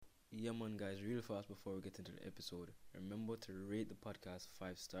Yeah, man, guys, real fast before we get into the episode, remember to rate the podcast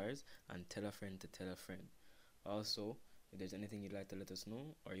 5 stars and tell a friend to tell a friend. Also, if there's anything you'd like to let us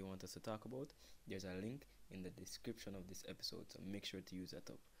know or you want us to talk about, there's a link in the description of this episode, so make sure to use that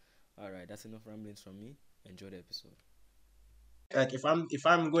up. Alright, that's enough ramblings from me. Enjoy the episode. Like if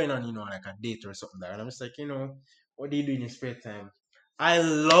I'm going on, like a date or something and I'm just like, what do you do in your spare time? I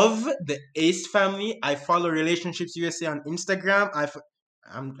love the Ace family. I follow Relationships USA on Instagram.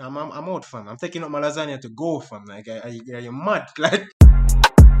 I'm out, fam. I'm taking up my lasagna to go, fam. Like, are you mad? Like,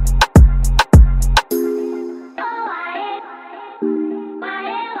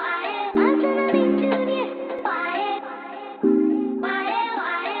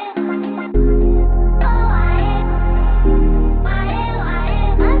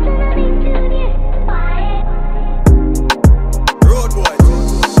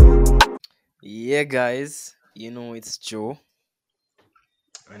 Yeah, guys, it's Joe.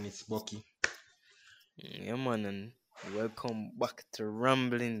 and it's Bucky. Yeah, man, and welcome back to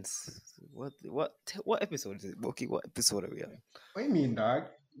Ramblings. What episode is it, Bucky? What episode are we on? What you mean, dog?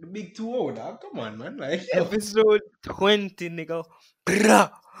 The big 2-0, dog. Come on, man. Like, yo. Episode 20, nigga.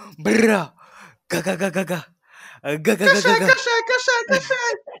 Brah, brah, gaga, gaga, gaga, gaga, gaga, Kashai, gaga. kashai, kashai,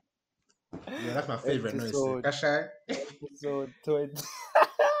 kashai. Yeah, that's my favorite noise. Episode, Kashai. episode 20.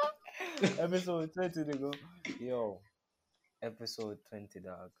 Episode 20, nigga. Yo, episode 20,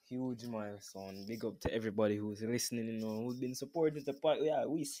 dog. Huge milestone. Big up to everybody who's listening, who's been supporting the part. Yeah,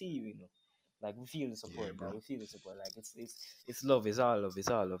 we see you. Like, we feel the Yeah, support, dog. bro. We feel the support. Like, it's love. It's all love. It's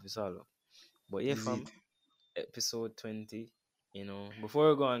all love. It's all love. But yeah, Is it? fam, episode 20. Before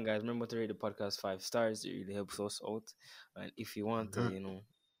we go on, guys, remember to rate the podcast 5 stars. It really helps us out. And if you want to, Mm-hmm.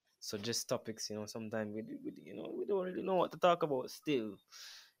 suggest topics, sometimes we don't really know what to talk about still.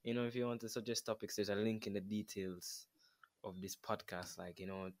 If you want to suggest topics, there's a link in the details of this podcast. Like,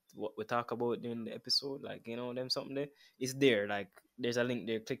 what we talk about during the episode, like, them something there. It's there. Like, there's a link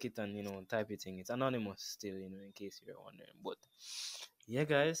there. Click it and, type it in. It's anonymous still, in case you're wondering. But yeah,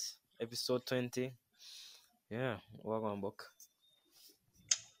 guys, episode 20. Yeah, welcome, book.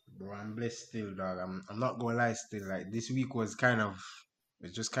 Bro, I'm blessed still, dog. I'm not gonna lie still. Like this week was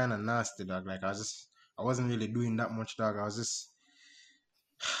it's just kind of nasty, dog. Like I wasn't really doing that much, dog. I was just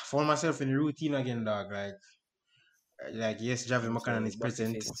found myself in the routine again, dog. Like yes, Javi McCann So is back to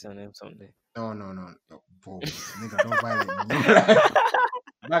present. fists and them something. No, bro, nigga, don't violate me.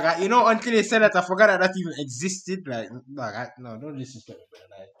 Like, until they said that, I forgot that even existed. Like, dog, no, don't disrespect me,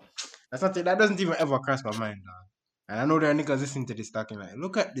 man. Like, that doesn't even ever cross my mind, dog. And I know there are niggas listening to this talking like,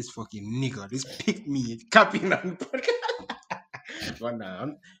 look at this fucking nigga, this pick me, capping on the podcast. But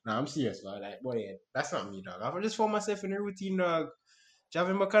I'm serious, man. Like, boy, yeah, that's not me, dog. I just found myself in a routine, dog.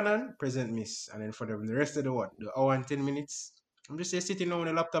 Javi McCannon, present miss. And then for the rest of the hour and 10 minutes, I'm just here sitting down with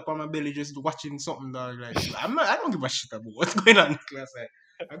a laptop on my belly, just watching something, dog. Like, I don't give a shit about what's going on in class. Like,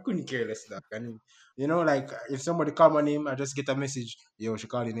 I couldn't care less, dog. And, like, if somebody call my name, I just get a message, yo, she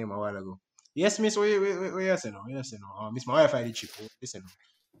called your name a while ago. Yes, miss, what you say now? Yes, no. Miss, my Wi-Fi the chip. Listen,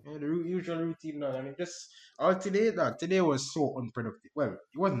 yeah, the usual routine, dog. And it just, today, dog, today was so unproductive. Well,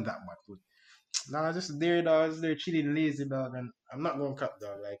 it wasn't that bad, but nah, I just there, dog. I was there chilling, lazy, dog. And I'm not going to cap,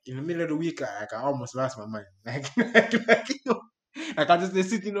 dog. Like in the middle of the week, I almost lost my mind. Like I just there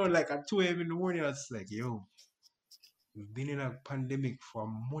sitting on like at 2 a.m. in the morning. I was just like, yo, we've been in a pandemic for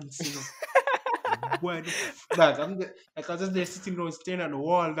months, Why the dog? Like I was just there sitting down, staring at the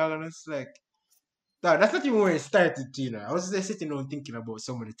wall, dog. And it's like, dog, that's not even where it started, I was just there sitting down thinking about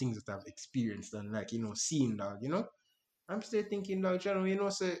some of the things that I've experienced and like seen, dog. I'm still thinking, dog.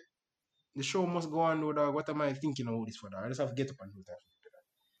 Say the show must go on, though, dog. What am I thinking about this for, dog? I just have to get up and do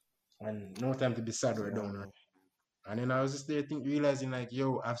that. And no time to be sad or Yeah, down. man. And then I was just there realizing, like,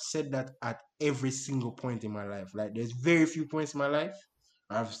 yo, I've said that at every single point in my life. Like, there's very few points in my life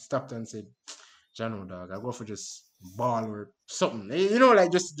I've stopped and said, Jano, dog, I go for just ball or something.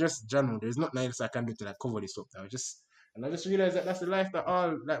 Like, just Jano. There's nothing else I can do to, like, cover this up, dog. And I just realized that that's the life that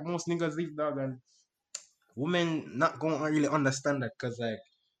like, most niggas live, dog. And women not going to really understand that because, like,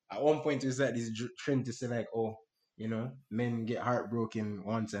 at one point, it's like this trend to say, like, oh, men get heartbroken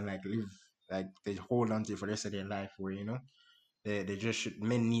once and, like, live, like, they hold on to it for the rest of their life, where, they just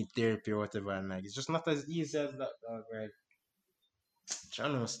men need therapy or whatever. And, like, it's just not as easy as that, dog. Like,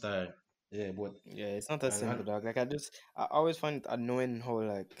 channel style. Yeah, but, Yeah, it's not that and simple, dog. Like, I always find it annoying how,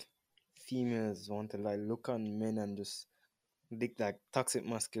 like, females want to, like, look on men and just dick, like, toxic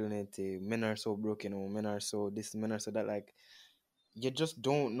masculinity. Men are so broken, or men are so this, men are so that. Like, you just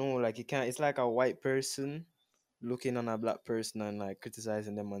don't know. Like, you can't. It's like a white person looking on a black person and, like,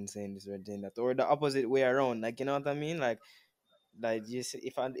 criticizing them and saying this or doing that, or the opposite way around. Like, you know what I mean? Like, like just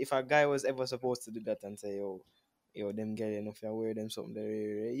if a guy was ever supposed to do that and say, yo, them girl, if you wear them something,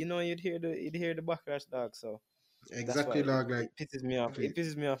 you'd hear the backlash, dog. So that's why Exactly, dog. Like, it pisses me off. exactly. It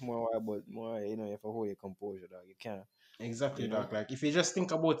pisses me off more, but more, you have to hold your composure, dog. You can't, Exactly, you know. dog. Like, if you just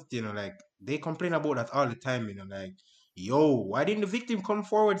think about it, like, they complain about that all the time, like, yo, why didn't the victim come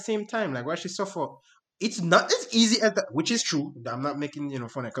forward same time? Like, why she suffer? It's not as easy as that, which is true. I'm not making,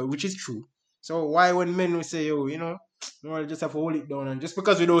 fun of it, which is true. So why when men will say, yo, no, I just have to hold it down, and just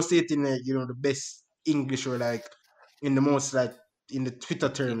because we don't say it in, like, the best English or, like, in the most, like, in the Twitter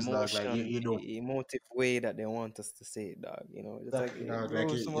terms, dog, like, you don't. Emotive way that they want us to say it, dog. Just like, Exactly, dog. Like,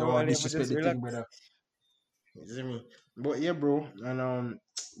 bro, you some don't while want to here, disrespect just the relax. thing, brother. You see me? But yeah, bro, and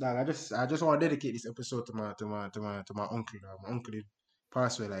like I just want to dedicate this episode to my uncle. Dog. My uncle did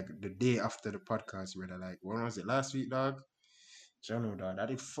pass away like the day after the podcast. Where like when was it last week, dog? So I know, dog.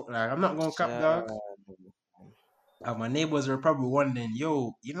 Like I'm not gonna cap, dog. Child. My neighbors were probably wondering,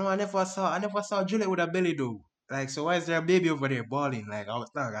 yo, I never saw Juliet with a belly though. Like, so why is there a baby over there bawling? Like,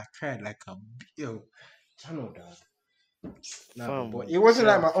 I cried like yo. I know, dog. Nah, bro, but Fam, it wasn't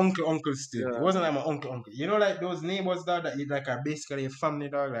like child. my uncle still. It Yeah. wasn't like my uncle. Like those neighbors, dog, that you like are basically a family,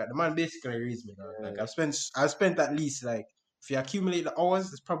 dog. Like the man basically raised me, dog. Like I've spent at least like if you accumulate the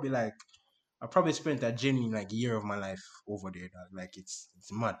hours, it's probably like I probably spent a genuine like year of my life over there, dog. Like it's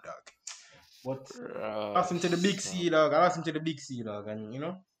mad, dog. But I lost him to the big Fam. C, dog. I lost him to the big C, dog, and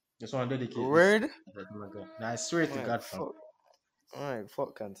just want to dedicate this. Word? Oh my God. Nah, I swear to Alright, God, fam. fuck. Alright,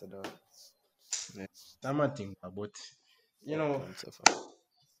 fuck cancer, dog. Yeah, That man thing, dog, but you fuck know. cancer, fam.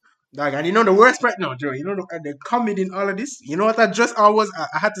 Dog, and the worst part now, Joe, the comedy in all of this, you know what I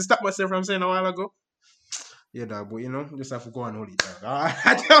had to stop myself from saying a while ago? Yeah, dog, but just have to go and hold it, dog.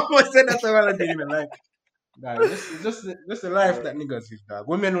 I almost said that a while ago, even like, dog, just the life that niggas live, dog.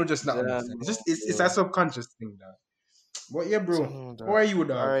 Women will just not Yeah, understand. no, It's a bro. subconscious thing, dog. But yeah, bro, No, how dog. are you,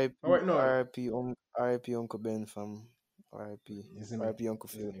 dog? How R.I.P. are no? R.I.P. R.I.P. Uncle Ben, fam. R.I.P. Isn't me? R.I.P. Uncle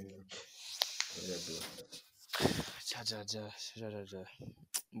Phil. Yeah, bro. Ja, ja, ja, ja, ja, ja.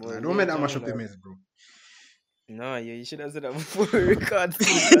 Nah, But don't yeah, make that mash John, up your mess, bro. no, yeah, you should have said that before we record still.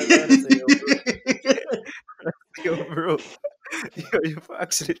 I don't wanna say, yo, bro. Yo, you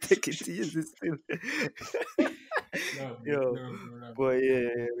actually take it easy still. No, bro. Yo, No, bro. No, but yeah,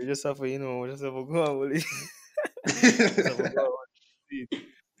 we just have to, we just have to go on with it. Just have to go on with it.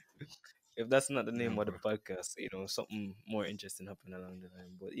 If that's not the no, name of the bro. podcast, something more interesting happened along the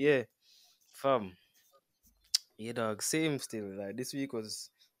line. But yeah, fam, yeah, dog, same still. Like this week was,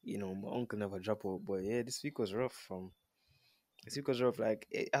 my uncle never drop out, but yeah, this week was rough, fam. This week was rough. Like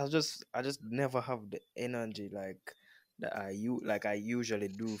I just never have the energy that I usually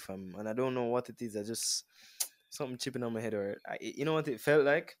do, fam. And I don't know what it is. I just something chipping on my head, or you know what it felt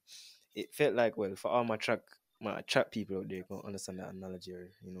like? It felt like, well, for all my track people out there who can understand that analogy, or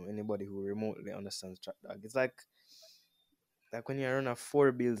anybody who remotely understands track, dog. It's like when you run a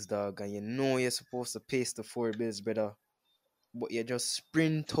 4 bills, dog, and you're supposed to pace the 4 bills, brother, but you just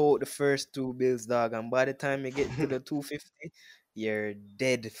sprint out the first 2 bills, dog, and by the time you get to the 250, you're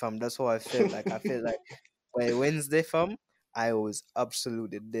dead, fam. That's how I felt like. I felt like by Wednesday, fam, I was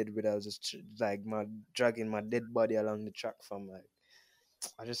absolutely dead, but I was just like dragging my dead body along the track, fam. Like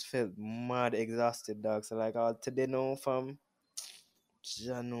I just felt mad exhausted, dog. So like today now, fam.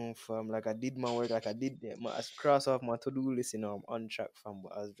 I know, fam. Like I did my work, like I did I cross off my to-do list, I'm on track, fam.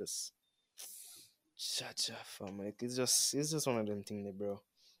 But I was just cha fam. Like it's just one of them things, bro.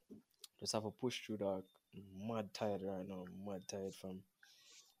 Just have a push through, dog. Mad tired right now. Mad tired, fam.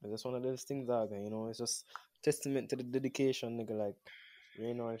 It's just one of those things, dog. And, it's just testament to the dedication, nigga. Like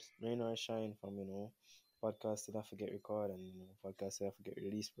rain or shine, fam. Podcast still have to get recorded, and podcast still have to get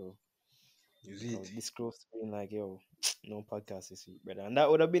released, bro. Is I it? was this close to being like, yo, no podcast this week, brother. And that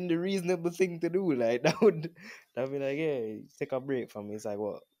would have been the reasonable thing to do. Like that'd be like, yeah, take a break from me. It's like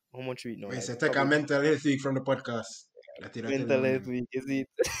what? How much week now? Wait, Like so take a probably mental health week from the podcast. That I tell mental you, health them. week, is it?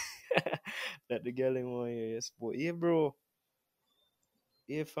 That the girl in one year, yes. But yeah, bro.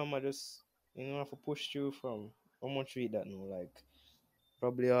 Yeah, fam, I just have to push through from how much week that now? Like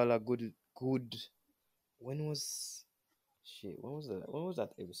probably all a good when was that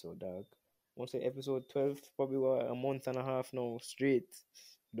episode, dog? Want to say episode 12, probably what, a month and a half now straight.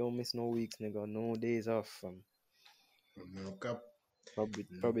 Don't miss no weeks, nigga. No days off, fam. No cap. Probably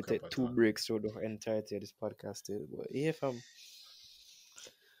No probably cap take at two all. breaks through the entirety of this podcast still. But yeah, fam.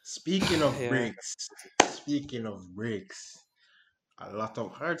 Speaking of Yeah. breaks, a lot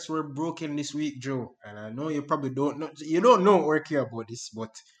of hearts were broken this week, Joe. And I know you probably don't know, you don't know or care about this,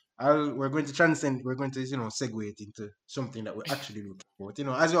 but we're going to segue it into something that we actually look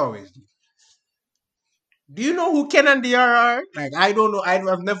about, as you always do. Do you know who Ken and DR are? Like I don't know. I've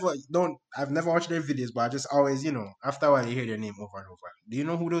never watched their videos, but I just always, after a while you hear their name over and over. Do you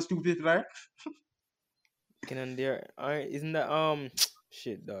know who those two people are? Kenan there, isn't that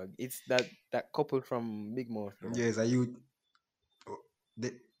shit, dog? It's that couple from Big Mouth, brother. Yes, are you?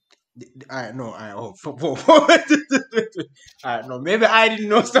 The, I no, I oh, all right, no, maybe I didn't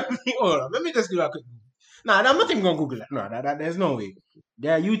know something. Hold on, let me just do a quick. Nah, I'm not even gonna Google that. No, there's no way.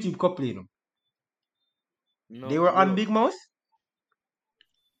 They're a YouTube couple, They No, were on yo, Big Mouth.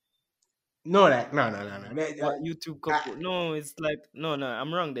 No, like no. what YouTube couple? No, it's like no.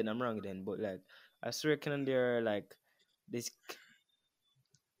 I'm wrong then. I'm wrong then. But like, I swear, Kenan there, like this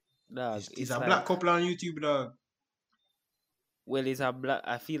dog. It's It's a black like, couple on YouTube, dog. well, it's a black.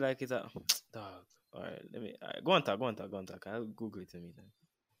 I feel like it's a dog. All right, let me go on talk. Go on talk. Go on talk. I'll Google it to me then.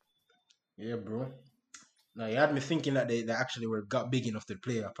 Yeah, bro. Now you had me thinking that they actually were got big enough to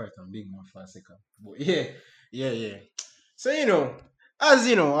play a part on Big Mouth for a second. But yeah. So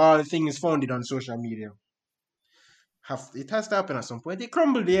as all things founded on social media it has to happen at some point. It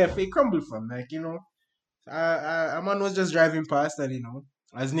crumbled, it crumbled from like a man was just driving past and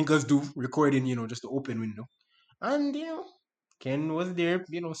as niggas do, recording, just the open window. And Ken was there,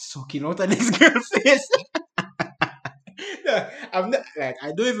 sucking out of this girl's face. I'm not like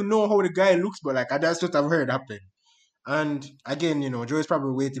I don't even know how the guy looks, but like that's what I've heard happen. And again, Joe's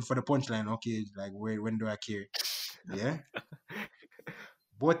probably waiting for the punchline. Okay, like when do I care? Yeah.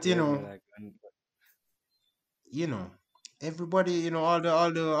 But Yeah, bro. Like, you know, everybody, all the I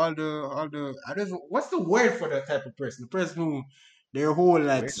don't know what's the word for that type of person. The person who their whole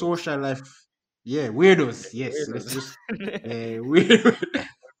like weirdos. social life. Yeah, weirdos. Yes. Let's Weirdos. just weird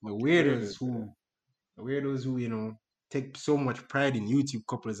the weirdos Weirdos. who take so much pride in YouTube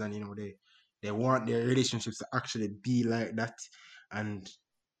couples and they want their relationships to actually be like that. And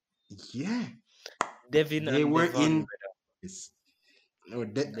yeah, Devin they and were Devon. in this. No,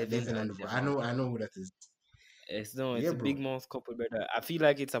 Devin Devin and and I Devon. know who that is. It's no, Yeah, it's a bro. Big Mouth couple, brother. I feel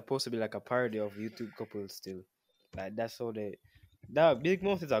like it's supposed to be like a parody of YouTube couples still. Like that's how they. That Big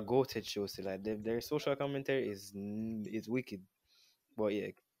Mouth is a goated show still. Like their social commentary is wicked. But yeah,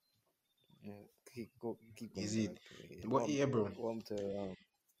 keep going, Is brother. it? Yeah, But yeah, bro. want to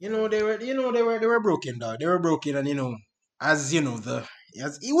They were broken, dog. They were broken, and as the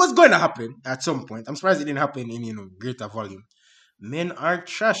as it was going to happen at some point. I'm surprised it didn't happen in greater volume. Men are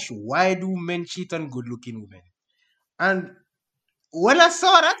trash. Why do men cheat on good-looking women? And when I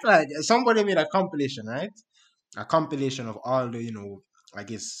saw that, like somebody made a compilation, right? A compilation of all the I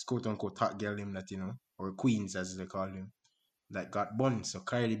guess quote unquote hot girl them that or queens as they call them that got bun. So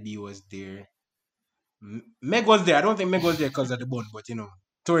Cardi B was there. Meg was there. I don't think Meg was there because of the bun, but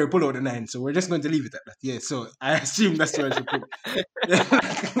Tori pulled out the nine, so we're just going to leave it at that. Yeah, so I assume that's where she put.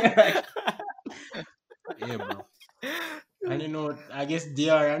 Yeah, bro. And I guess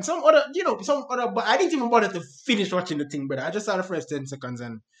DR and some other, but I didn't even bother to finish watching the thing, but I just saw the first 10 seconds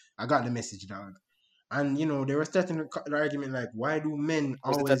and I got the message, dog. And they were starting the argument like, why do men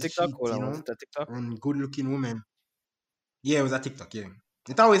Was it a always TikTok? cheat, Hold on, was it a TikTok? on good-looking women? Yeah, it was a TikTok. Yeah,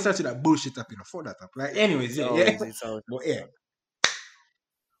 it always starts with that bullshit up, for that up. Like, anyways, yeah. It's always But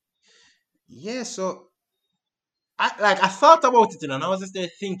yeah. So I thought about it, and I was just there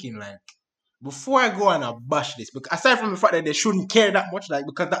thinking like, before I go and I bash this, because aside from the fact that they shouldn't care that much, like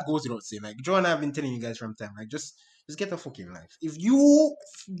because that goes without saying. Like Joe and I have been telling you guys from time, like just get a fucking life. If you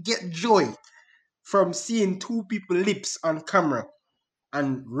get joy from seeing two people lips on camera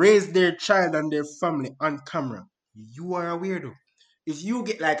and raise their child and their family on camera, you are a weirdo. If you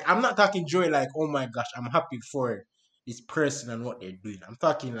get like, I'm not talking joy like, oh my gosh, I'm happy for this person and what they're doing. I'm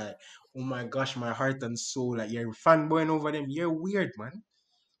talking like, oh my gosh, my heart and soul, like you're fanboying over them. You're weird, man.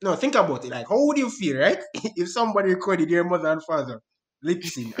 No, think about it. Like, how would you feel, right? If somebody recorded your mother and father lip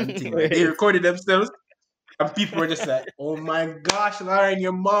sync and thing, like they Wait. recorded themselves, and people were just like, "Oh my gosh, Lauren,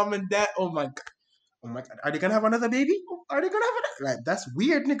 your mom and dad, oh my god, are they gonna have another baby? Are they gonna have like that's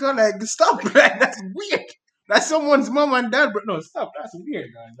weird, nigga? Like, stop, like that's weird. That's someone's mom and dad, but no, stop, that's weird,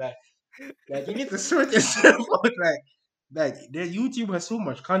 man. Like you need to sort yourself out, like their YouTube has so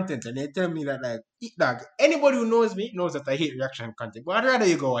much content, and they tell me that like anybody who knows me knows that I hate reaction content. But I'd rather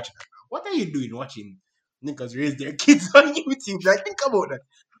you go watch that. What are you doing watching niggas raise their kids on YouTube? Like think about that.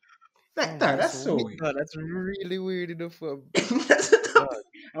 Like Dog, that, that's that's so weird. weird. Dog, that's really weird enough. That's what Dog.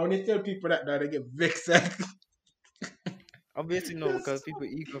 I want to tell people that they get vexed. Like, Obviously no, because people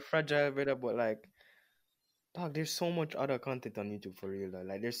ego fragile, brother. But like, dog, there's so much other content on YouTube for real. Dog.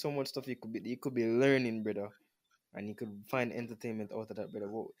 Like, there's so much stuff you could be learning, brother, and you could find entertainment out of that, brother.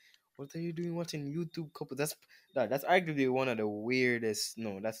 What are you doing watching YouTube couples? That's arguably one of the weirdest.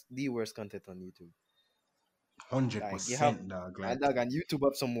 No, that's the worst content on YouTube. hundred Like you have, percent, dog. and Like, dog, and YouTube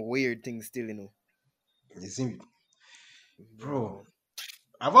have some weird things still, you see, bro. bro.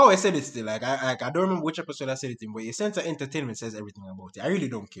 I've always said it still. Like I don't remember which episode I said it in, but your sense of entertainment says everything about it. I really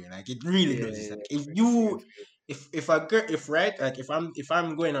don't care. Like it really Yeah, does. It's like yeah, if feel, you, feel. if a girl, if right, like if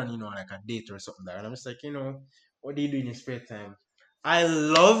I'm going on, like a date or something like, and I'm just like, what do you do in your spare time? I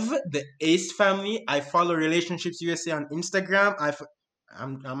love the Ace family. I follow Relationships USA on Instagram.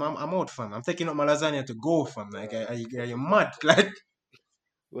 I'm out, fam. I'm taking up my lasagna to go, fam. Like, are you mad? Like,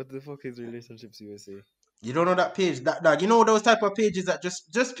 What the fuck is relationships USA? you don't know that page, that dog. You know those type of pages that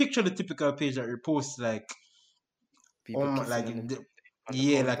just picture the typical page that reposts like, People kissing like on them on the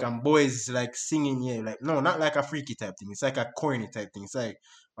yeah, like counter. and boys like singing, yeah, like no, not like a freaky type thing. It's like a corny type thing. It's like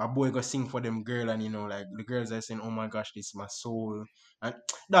a boy go sing for them girl, and like the girls are saying, "Oh my gosh, this is my soul," and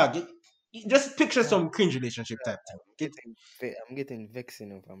dog, just picture Dog, some cringe relationship type thing. I'm getting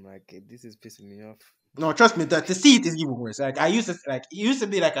vexing if I'm like, this is pissing me off. No, trust me, that to see it is even worse. Like I used to like it used to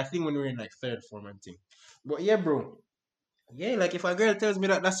be like a thing when we were in like third form and thing. But yeah, bro. Yeah, like if a girl tells me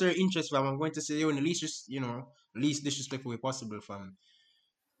that that's her interest, fam, I'm going to say, yo, in the least, just least disrespectful way possible, fam.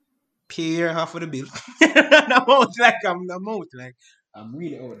 Pay your half of the bill. I'm out, like I'm out, like I'm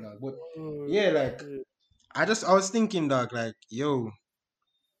really out now. But Oh, yeah, like shit. I was thinking, dog, like yo,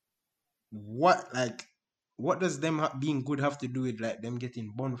 what like what does them being good have to do with like them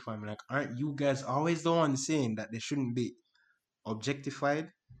getting bun, fam? Like, aren't you guys always the ones saying that they shouldn't be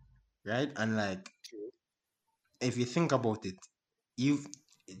objectified, right? And like if you think about it, you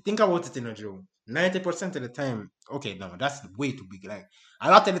think about it in a Joe. 90% of the time, okay, no, that's way too big. Like a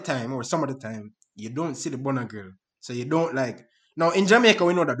lot of the time, or some of the time, you don't see the Bonner girl. So you don't like now in Jamaica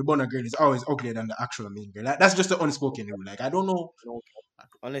we know that the Bonner girl is always uglier than the actual main girl. Like, that's just the unspoken rule. Like I don't know. No,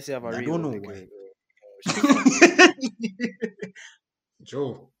 unless you have a I real don't know ugly why. girl, street ugly.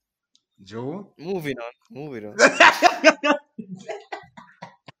 Joe. Joe. Moving on.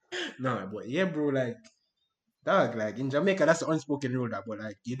 No, but yeah, bro, like dog, like in Jamaica, that's the unspoken rule. That, but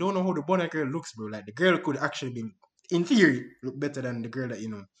like, you don't know how the bonnet girl looks, bro. Like, the girl could actually be, in theory, look better than the girl that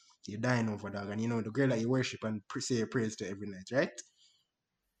you're dying over, dog, and the girl that you worship and say your prayers to every night, right?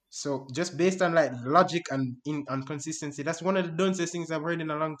 So just based on like logic and consistency, that's one of the dumbest things I've heard in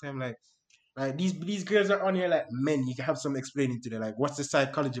a long time. Like these girls are on here like men. You can have some explaining to them, like what's the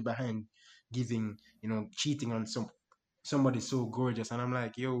psychology behind giving, cheating on somebody so gorgeous, and I'm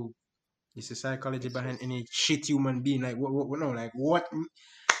like, yo, it's the psychology It's behind just any shit human being. Like, what, no, like, what?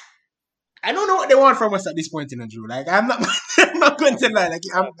 I don't know what they want from us at this point in the Drew. Like, I'm not, I'm not going to lie. Like,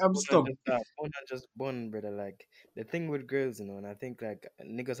 I'm bone and stuck. just bone and just bone, brother. Like the thing with girls, and I think like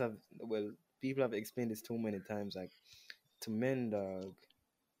niggas have, well, people have explained this too many times. Like to men, dog,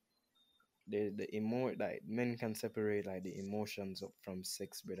 like men can separate like the emotions from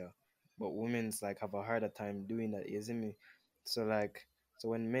sex, brother. But women's like have a harder time doing that, you see me? So like, so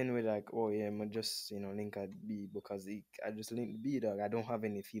when men were like, oh yeah, I'm just link at B because I just link B, dog. I don't have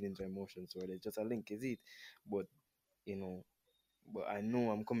any feelings or emotions, or it's just a link, is it? But you know, but I know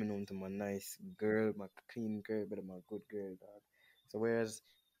I'm coming home to my nice girl, my clean girl, but my good girl, dog. So whereas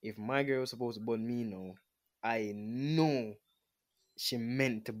if my girl was supposed to bun me now, I know she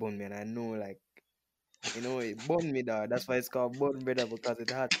meant to bun me, and I know like it bun me, dog. That's why it's called bun, brother, because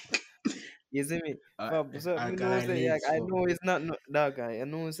it hot. You see me? Uh, So you know, Alkaline say like links I for know it's not no dog. I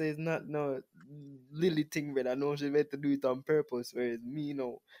know say it's not no Lily thing, but I know she meant to do it on purpose. Whereas me,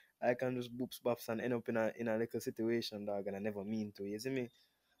 I can just boops bops and end up in a little situation, dog, and I never mean to. You see me?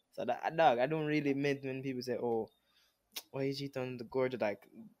 So that dog, I don't really meant when people say, "Oh, why is cheat on the gorgeous?" Like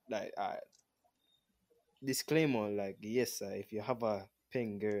disclaimer, like yes, if you have a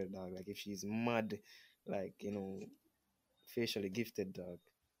pen girl, dog, like if she's mad, like facially gifted, dog,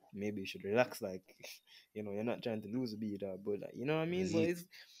 maybe you should relax. Like you're not trying to lose a beat, dog, but like, you know what I mean. is But it?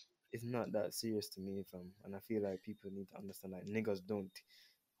 it's not that serious to me, fam. And I feel like people need to understand, like niggas don't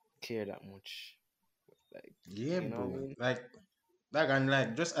care that much, like Yeah, you know what I bro. mean. Like, and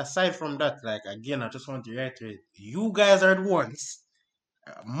like, just aside from that, like, again, I just want to reiterate, you guys are the ones.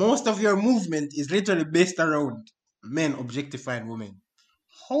 Most of your movement is literally based around men objectifying women.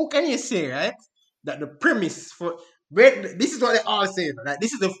 How can you say, right, that the premise for this is what they all say, like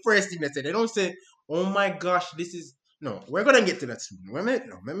this is the first thing they say. They don't say, "Oh my gosh, this is." No, we're gonna get to that soon.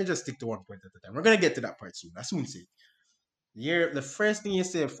 Let me just stick to one point at a time. We're gonna get to that part soon. I soon say. The first thing you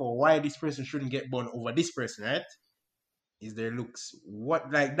say for why this person shouldn't get born over this person, right? Is their looks.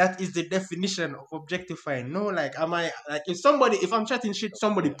 What, like, that is the definition of objectifying. No, like, am I like, if I'm chatting shit,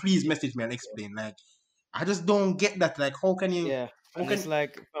 somebody Yeah, please message me and explain. Like, I just don't get that. Like, yeah. how And can it's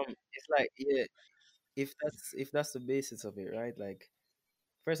like, it's like, yeah. If that's the basis of it, right? Like,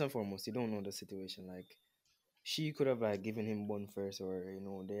 first and foremost, you don't know the situation. Like, she could have like given him one first, or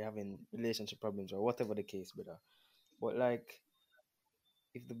they're having relationship problems or whatever the case, brother. But like,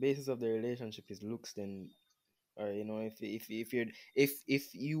 if the basis of the relationship is looks, then, or if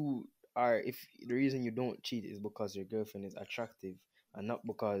you are, if the reason you don't cheat is because your girlfriend is attractive and not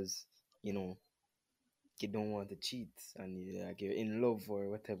because you know you don't want to cheat, and you're in love or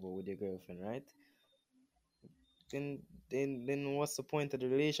whatever with your girlfriend, right? then then what's the point of the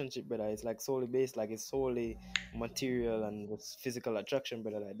relationship, brother? It's like solely based, like it's solely material and just physical attraction,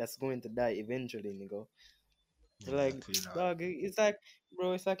 brother. Like that's going to die eventually, nigga. So like, Exactly, dog. dog, it's like,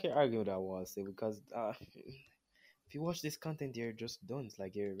 bro, it's like you're arguing with that wall, say, because if you watch this content, you're just done. It's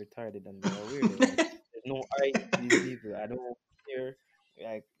like you're retarded and you're a weirdo. Like there's no eye to these people. I don't care.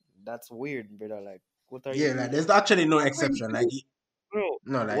 Like that's weird, brother. Like what are you Yeah, like doing? there's actually no What are you exception. Like, doing, bro?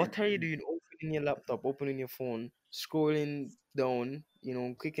 no, like, What are you doing? Opening your laptop, opening your phone, scrolling down,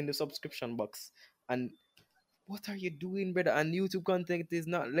 clicking the subscription box, and what are you doing, brother? And YouTube content is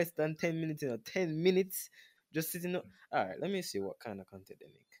not less than 10 minutes. 10 minutes, just sitting up. All right, let me see what kind of content they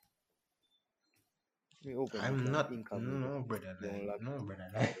make. Let me open I'm the not, incognito. no, brother, like, Don't log no, in.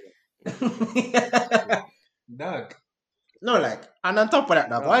 brother, Let me check this out. like, dog. No, like, and on top of that,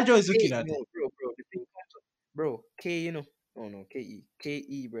 dog, Dog, while Joe is K, looking at it, bro, the thing, bro, K, oh no, K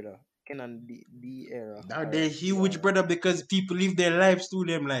E, brother, Kenan D era, dog, they're or huge, ER, brother, because people live their lives through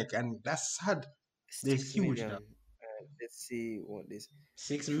them, like, and that's sad. They're 6 million. huge, dog. Let's see what this.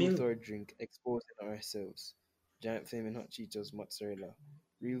 6 mil. Truth or drink, exposing ourselves. Giant flaming hot Cheetos, mozzarella,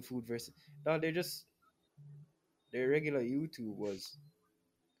 real food versus. No, they're just their regular YouTube was.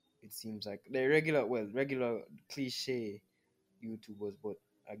 It seems like their regular cliche YouTubers, but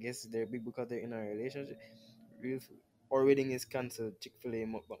I guess they're big because they're in a relationship. Real food. Our wedding is cancelled. Chick-fil-A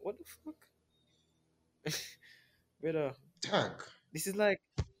mukbang. What the fuck, brother? Dog. This is like,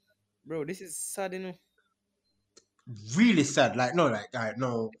 bro. This is sad. Really sad. Like, no, like,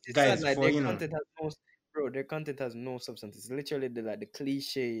 no, It's sad. guys, Like for, their content has no, bro. Their content has no substance. It's literally the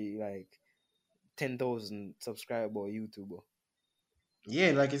cliche, like 10,000 subscriber YouTuber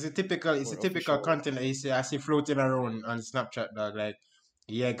yeah, like it's a or typical official. content that you see I see floating around on Snapchat, dog. Like,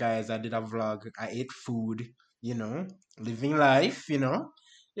 yeah, guys, I did a vlog. I ate food, you know, living life, you know.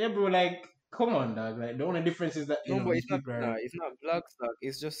 Yeah, bro. Like, come on, dog. Like, the only difference is that No, but these people nah, are, it's not vlogs, dog.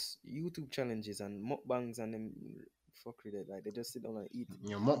 It's just YouTube challenges and mukbangs and them fuck with it. Like they just sit down and eat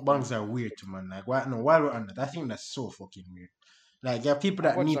mukbangs are food. weird to man. Like, why? No, while we're on that, I think that's so fucking weird. Like, there are people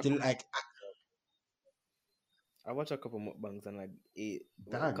I've that watched need a to couple. like, I watched a couple mukbangs and like eat,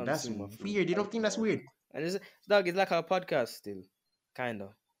 dog. That's consume my food. weird. You don't Like, think that's weird? and it's, dog, it's like a podcast still, kind of,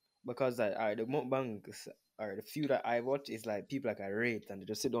 because like the mukbangs or the few that I watch is like people like I rate and they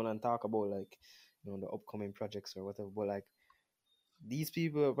just sit down and talk about like the upcoming projects or whatever. But like these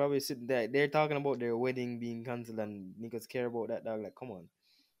people are probably sitting there, they're talking about their wedding being cancelled and niggas care about that, dog. Like, come on.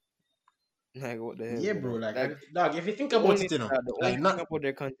 Like, what the hell, Yeah, bro. brother? Like, Like, dog. If you think about it, the like, only thing not about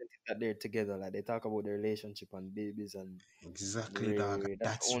their content is that they're together. Like, they talk about their relationship and babies and exactly, dog.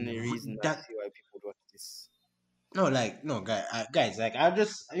 that's the only reason I That see why people would watch this. no, like, no, guys, like, I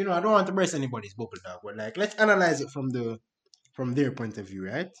just, I don't want to burst anybody's bubble, dog, but like, let's analyze it from their point of view,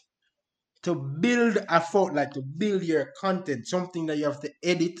 right? To build a thought, like to build your content, something that you have to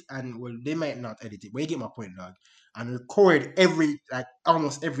edit, and well, they might not edit it, but you get my point, dog. And record like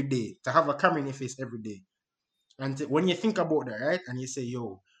almost every day, to have a camera in your face every day. And when you think about that, right, and you say,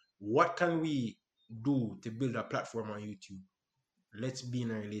 yo, what can we do to build a platform on YouTube? Let's be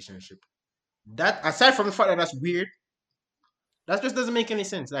in a relationship. That, aside from the fact that that's weird, that just doesn't make any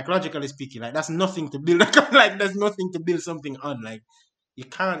sense. Like, logically speaking, like, that's nothing to build. Like, there's nothing to build something on. Like, you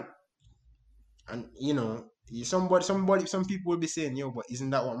can't. And some people will be saying, yo, but isn't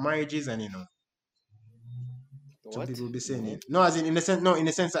that what marriage is? And some What? people will be saying No. it. No, as in the sense, no, in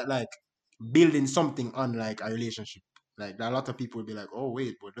the sense that like building something on like a relationship. Like, a lot of people will be like, oh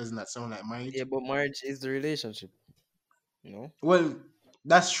wait, but doesn't that sound like Yeah, marriage? but marriage is the relationship. You know? Well,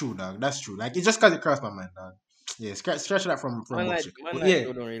 that's true, dog. That's true. Like, it's just because it crossed my mind, dog. Yeah, scratch that from bullshit. Man But like yeah,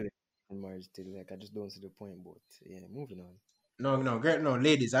 Joe don't really in marriage still. Like, I just don't see the point. But yeah, moving on. no, great, no,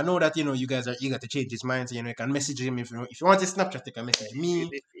 ladies. I know that you guys are eager to change his mind, so you can message him if you want his Snapchat. You can message me,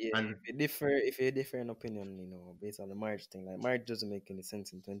 and If you differ in opinion, based on the marriage thing, like marriage doesn't make any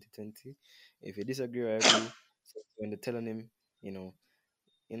sense in 2020. If you disagree or agree, so when they're telling him, you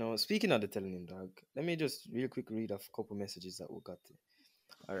know, speaking of the telling him, dog, let me just real quick read off a couple messages that we got.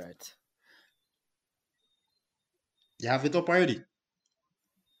 All right. you have it up already.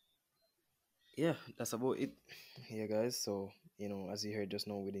 Yeah, that's about it. Yeah, guys. So, as you heard just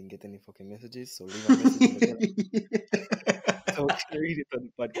now, we didn't get any fucking messages. So leave a message in the tele. So read it on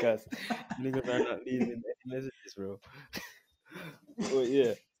the podcast. Niggas are not leaving any messages, bro. Oh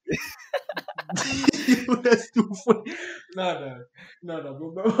yeah. That's too funny. No.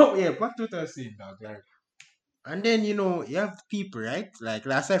 But yeah, back to what I was saying, dog. Like, and then you have people, right? Like,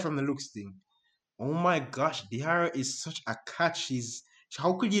 aside from the looks thing. Oh my gosh, Dihara is such a catch.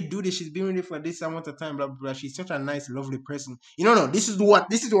 How could you do this? She's been with you for this amount of time, blah blah blah. She's such a nice, lovely person. No, this is the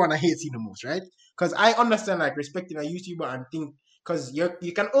one I hate seeing the most, right? Because I understand like respecting a YouTuber and think because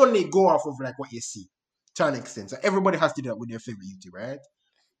you can only go off of like what you see to an extent. So everybody has to do that with their favorite YouTuber, right?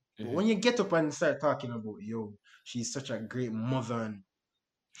 But when you get up and start talking about she's such a great mother and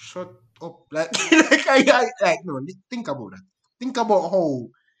shut up, like like no, think about that. Think about how.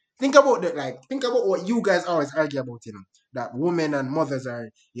 Think about that. Like think about what you guys always argue about. That women and mothers are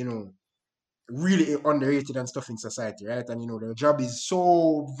really underrated and stuff in society, right? And their job is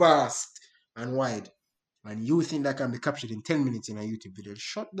so vast and wide. And you think that can be captured in 10 minutes in a YouTube video?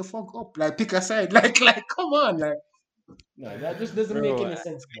 Shut the fuck up! Like pick a side. Like come on, like no, that just doesn't make Bro, any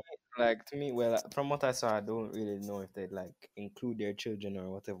sense. like to me, well, from what I saw, I don't really know if they like include their children or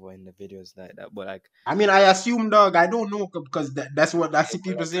whatever in the videos like that. But like, I mean, I assume, dog. I don't know because that's what I yeah, see but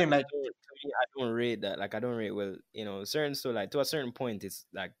people like saying. Like, to me, I don't rate that. Like, I don't rate well. Certain so like to a certain point, it's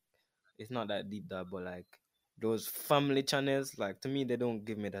like it's not that deep that, but like those family channels, like to me, they don't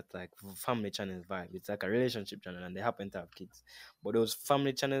give me that like family channel vibe. It's like a relationship channel, and they happen to have kids. But those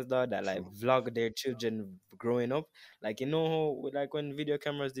family channels though, that like true. vlog their children growing up, like like when video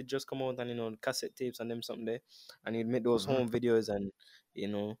cameras did just come out and cassette tapes and them something there, and you'd make those Mhm. home videos and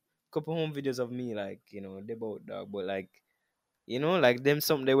couple home videos of me like they both dog, but like like them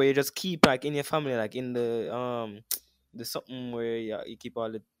something where you just keep like in your family, like in the something where you keep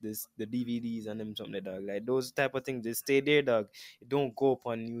all the DVDs and them something dog. Like those type of things, they stay there, dog. It don't go up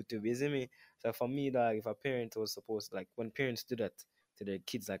on YouTube, you see me? So for me, dog, if a parent was supposed like when parents do that to their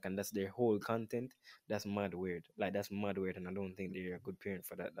kids, like and that's their whole content, that's mad weird. Like that's mad weird, and I don't think they're a good parent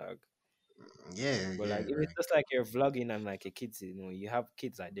for that, dog. Yeah, But yeah, like if it's right. just like you're vlogging and like your kids, you have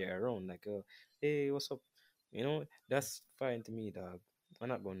kids like they're around, like hey, what's up? That's fine to me, dog. I'm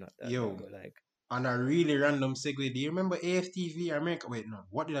not going at that, dog. Yo, But like, on a really random segue, do you remember AFTV America? Wait, no.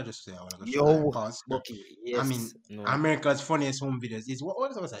 What did I just say? I was like, I yo, pause. Bucky, I mean, yes, no, America's funniest home videos is what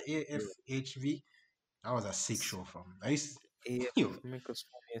was that? AFHV. That was a sick show from. I used yo, AF America's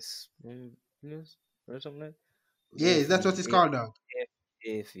funniest news or something like yeah, is that what it's called, dog?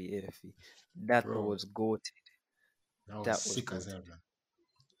 AFE. That Bro, was goated. that was That was sick as goated. hell, man.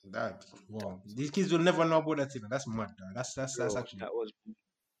 That That wow, was these kids will never know about that thing. That's mad, dog. That's bro. actually That was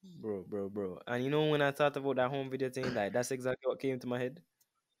bro. And when I thought about that home video thing, like that's exactly what came to my head.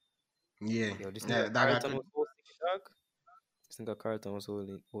 yeah. Yo, this Yeah, nigga that Carlton was hosting it, dog. This nigga Carlton was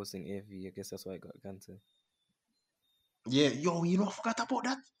hosting AFE. I guess that's why I got cancer. yeah, yo, I forgot about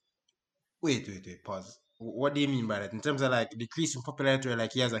that. Wait, pause. What do you mean by that? In terms of like decreasing popularity, or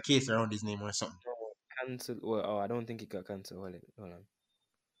like he has a case around his name or something? No, cancel. Well, I don't think he got cancer. Hold on.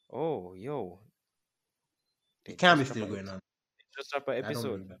 Oh, yo, they It can be just drop still a going on. they just drop an I don't episode.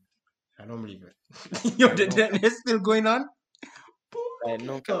 believe it. I don't believe it. Yo, No, they're still going on? like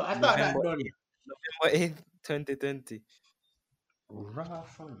no, Yo, I thought that November done. 8th, November 8th, 2020. Raw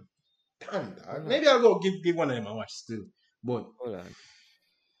fun. Damn, dog. Hold on, Maybe I'll go give one of them a watch still. But hold on.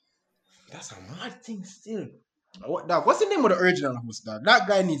 that's a mad thing still. What's the name of the original host, dog? That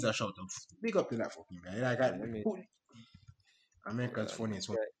guy needs a shout out. Big up to that fucking guy. Let me hold America's on. This funniest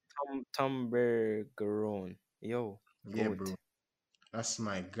one. guy, Tom Bergeron. Yo, Yeah, goat. bro. That's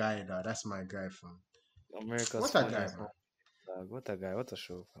my guy, dog. That's my guy, fam. America's What a guy, funniest man. home dog. What a guy. What a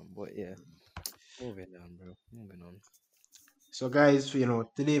show, fam. But yeah, moving on, bro. Moving on. So, guys,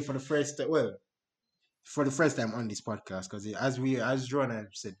 today for the first time on this podcast, because as Joanna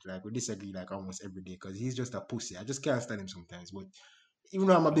said, like we disagree like almost every day, because he's just a pussy. I just can't stand him sometimes. But even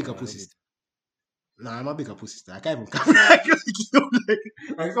though I'm a Oh bigger man, I love pussy, it. no, I'm a bigger pussy. Still. I can't even come like,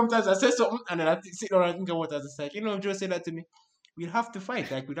 like sometimes I say something and then sit down and think about it. It's like Joe said that to me. We'd have to fight.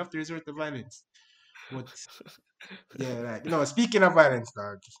 Like we'd have to resort to violence. But yeah, like speaking of violence,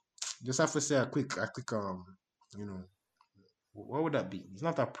 dog, just have to say a quick you know, what would that be? It's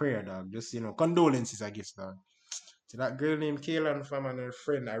not a prayer, dog. Just condolences, I guess, dog. To that girl named Kayla from and her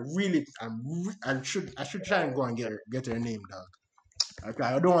friend, I should try and go and get her name, dog.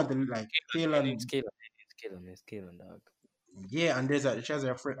 I don't want to like Kayla. It's Kalen. It's Kalen, dog. Yeah, and she has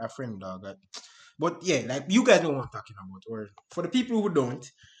a friend, dog. But yeah, like you guys know what I'm talking about. Or for the people who don't,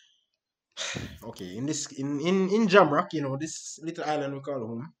 okay, in Jamrock, this little island we call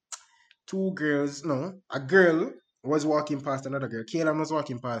home, two girls, no, a girl was walking past another girl. Kayla was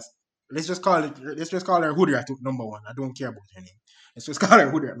walking past. Let's just call her Hoodrat number one. I don't care about her name. And so it's called her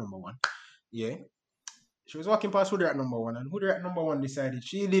Hoodie at number one. Yeah. She was walking past Hoodie at number one, and Hoodie at number one decided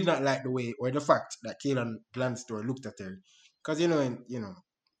she did not like the way or the fact that Kaelan glanced or looked at her. Because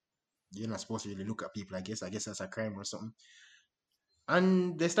you're not supposed to really look at people, I guess. I guess that's a crime or something.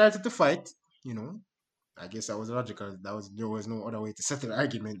 And they started to fight, you know. I guess that was logical. There was no other way to settle the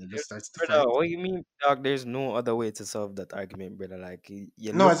argument. They just started to Brother, fight. what you mean, dog? There's no other way to solve that argument, brother. Like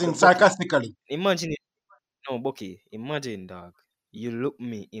you No, look as the in Bucky. sarcastically. Imagine it. No, Bucky. Imagine, dog. You look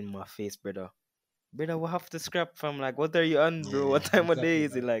me in my face, brother. Brother, we have to scrap from like, what are you on, bro? Yeah, What time of day exactly,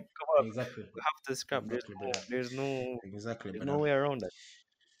 is it? brother. Like, come on, Exactly. we have to scrap. Exactly, brother. Exactly, There's no brother. way around that.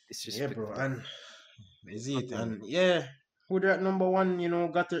 Yeah, bro. Disrespectful. And is it? Man. And yeah, who that number one,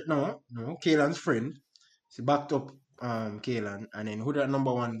 got it. No, Kaelan's friend. She backed up Kaelan. And then who that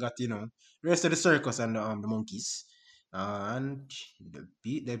number one got, the rest of the circus and the monkeys. And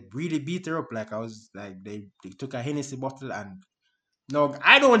they really beat her up. Like I was like they took a Hennessy bottle and no,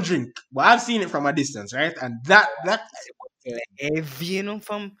 I don't drink, but I've seen it from a distance, right? And that Hennessy bottle heavy,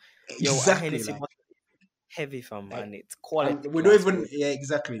 fam. Yo, a exactly Hennessy like bottle heavy, fam, like and it's and quality we don't glass, even bro. yeah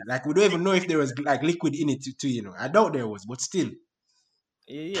exactly like we don't even know if there was like liquid in it too. I doubt there was, but still,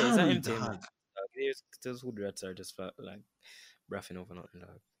 Yeah, it's damn an it, empty. dog. There's hood rats are just like braffing over nothing,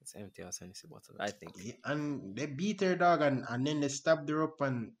 dog. It's empty as Hennessy bottle, I think. Yeah, and they beat her dog and then they stabbed her up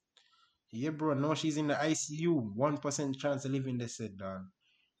and yeah, bro. Now she's in the ICU. 1% chance of living. They said, dog.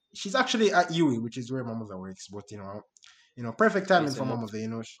 She's actually at UWI, which is where my mother works. But perfect Oh, you timing say for my mom? mother.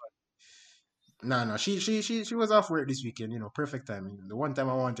 Nah, nah. She was off work this weekend. Perfect timing. The one time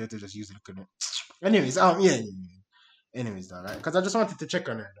I wanted to just use it. Couldn't. Anyways, yeah. Anyways, dog. Because I just wanted to check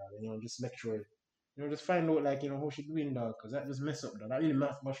on her, dog. Just make sure. Just find out like how she doing, dog. Because that just mess up, dog. That really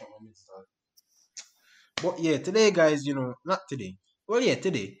mash up my midst, dog. But yeah, today, guys. Not today. Well, yeah,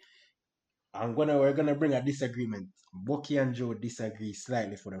 today. We're gonna bring a disagreement. Bucky and Joe disagree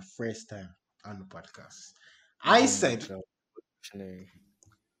slightly for the first time on the podcast. I Oh my said, god. Missionary.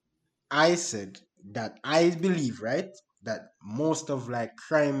 I said that I believe, right, that most of like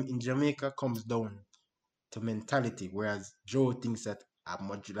crime in Jamaica comes down to mentality, whereas Joe thinks that a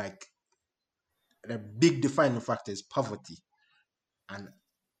much like the big defining factor is poverty. And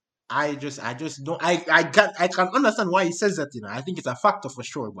I just don't I can understand why he says that, I think it's a factor for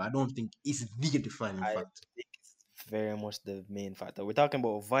sure, but I don't think it's the defining I factor. think it's very much the main factor. We're talking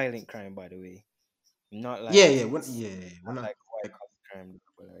about violent crime, by the way, not Yeah, like yeah, it's yeah, we're not not like white like collar crime,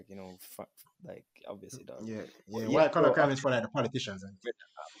 but like like obviously, dog. yeah, But yeah. yeah, White collar bro, crime is for like the politicians and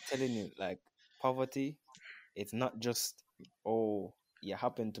I'm telling you, like poverty, it's not just oh you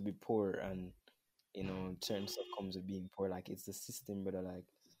happen to be poor and certain stuff comes with being poor. Like it's the system, brother. Like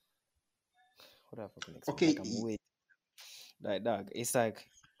what do I fucking explain? okay. Like I'm wait, like dog. It's like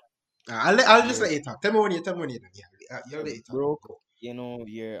I'll just you're let you talk. Tell me when you're done. Yeah, you'll you're let you talk. broke. Go. You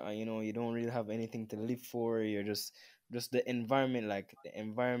don't really have anything to live for. You're just the environment, like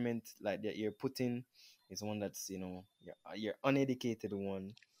that you're put in is one that's you're uneducated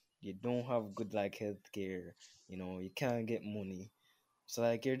one. You don't have good like healthcare. You can't get money. So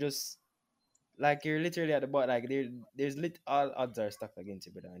like you're just like you're literally at the bottom. Like there's all odds are stacked against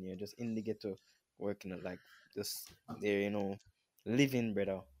you, brother, and you're just in the ghetto working at like just there, living,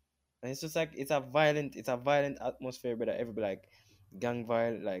 brother. And it's just like it's a violent atmosphere, brother. Everybody like gang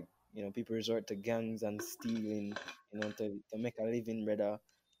violent, like people resort to gangs and stealing, to make a living, brother,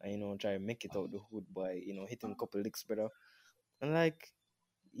 and try to make it out the hood by hitting a couple licks, brother. And like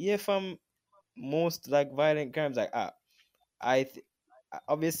yeah, from most like violent crimes, like I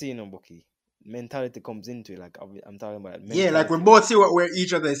obviously Bucky mentality comes into it. Like I'm talking about Yeah, like we mentality, brother. both see what we're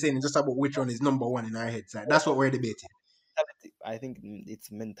each other is saying, just about which one is number one in our heads. Like, that's what we're debating. I think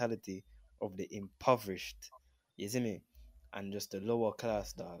it's mentality of the impoverished. You see me, and just the lower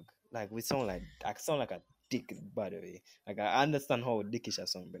class dog. Like we sound like I sound like a dick, by the way. Like I understand how dickish I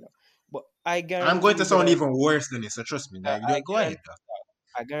sound, brother. But I I'm guarantee going to you, sound brother. even worse than this, so trust me. I, Like, I go ahead. guarantee,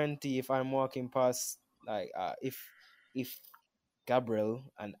 I guarantee if I'm walking past, like, if Gabriel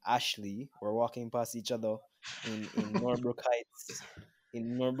and Ashley were walking past each other in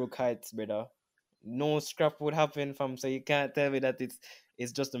Norbrook Heights, brother. No scrap would happen from so you can't tell me that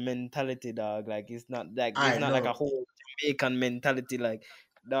it's just a mentality, dog. Like All it's right, not like a no. whole Jamaican mentality, like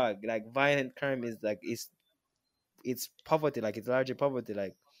dog. Like violent crime is like it's poverty, like it's largely poverty,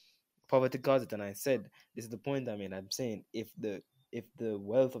 like poverty caused it. And I said this is the point I mean. I'm saying if the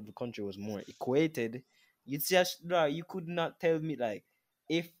wealth of the country was more equated, you'd see you could not tell me like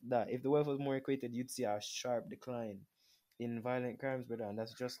if the wealth was more equated, you'd see a sharp decline in violent crimes, brother. And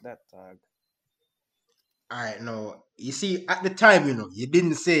that's just that tag. All right, no. You see, at the time, you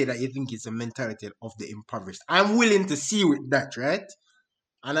didn't say that you think it's a mentality of the impoverished. I'm willing to see with that, right?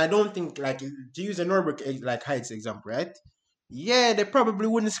 And I don't think, like, to use a Norbert like Heights example, right? Yeah, they probably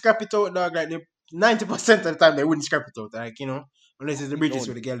wouldn't scrap it out, dog. Like, 90% of the time, they wouldn't scrap it out, like, unless it's the We bridges don't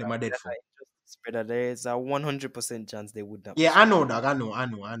with the girl them are dead for. spread. There is a 100% chance they would not be Yeah, I know, scrapping dog. it. I know,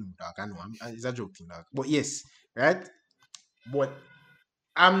 dog. I know. It's a joking, dog. But yes, right? But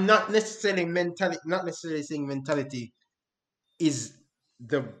I'm not necessarily saying mentality is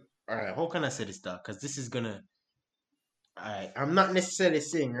the. All right, how can I say this, dog? Because this is gonna. Alright, I'm not necessarily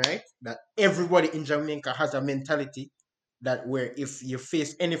saying, right, that everybody in Jamaica has a mentality that where if you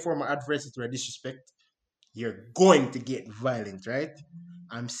face any form of adversity or disrespect, you're going to get violent, right?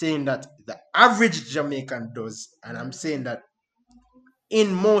 I'm saying that the average Jamaican does, and I'm saying that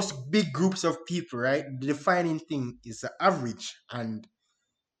in most big groups of people, right, the defining thing is the average. And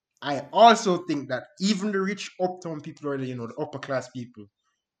I also think that even the rich uptown people or the upper class people,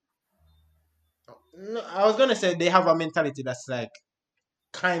 no, I was gonna say they have a mentality that's like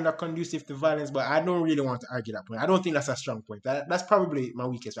kind of conducive to violence, but I don't really want to argue that point. I don't think that's a strong point. That's probably my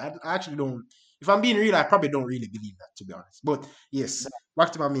weakest. I actually don't. If I'm being real, I probably don't really believe that, to be honest. But yes,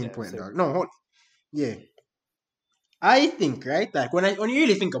 back to my main Yeah, point, so dog. No, yeah, I think right, like when you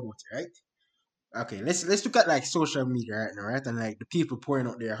really think about it, right? Okay, let's look at like social media right now, right, and like the people pouring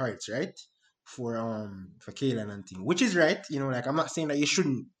out their hearts, right, for Kayla and thing, which is right. Like I'm not saying that you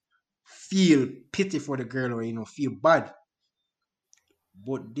shouldn't feel pity for the girl or feel bad.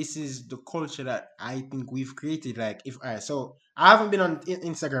 But this is the culture that I think we've created. Like, if I so I haven't been on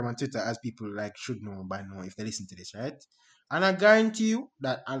Instagram and Twitter as people like should know by now if they listen to this, right? And I guarantee you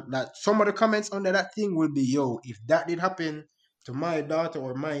that some of the comments under that thing will be, "Yo, if that did happen to my daughter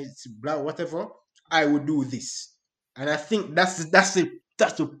or my blah whatever, I would do this." And I think that's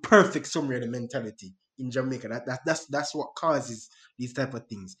the perfect summary of the mentality in Jamaica. That's what causes these type of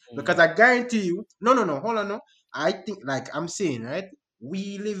things. Because mm, I guarantee you, no, hold on, no. I think like I'm saying, right?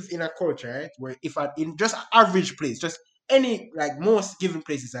 We live in a culture, right, where if in just average place, just any like most given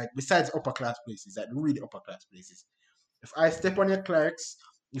places, like besides upper class places, like really upper class places, if I step on your clerks,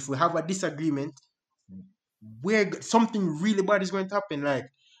 if we have a disagreement, where something really bad is going to happen, like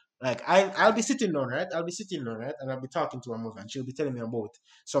I'll be sitting down, right? I'll be sitting down, right? And I'll be talking to a mother, and she'll be telling me about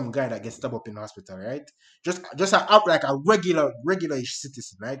some guy that gets stabbed up in the hospital, right? Just like a regular-ish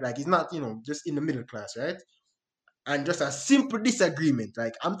citizen, right? Like he's not, just in the middle class, right? And just a simple disagreement.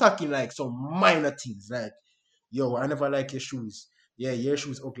 Like I'm talking like some minor things, like, yo, I never like your shoes. Yeah, your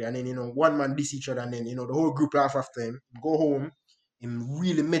shoes ugly. And then one man diss each other, and then the whole group laugh after him. Go home and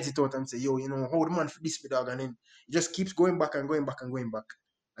really meditate and say, yo, how the man for this me dog, and then it just keeps going back and going back and going back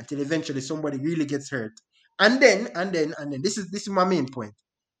until eventually somebody really gets hurt. And then this is my main point.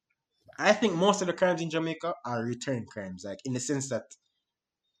 I think most of the crimes in Jamaica are return crimes, like in the sense that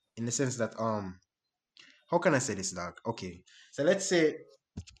how can I say this, dog? Okay. So let's say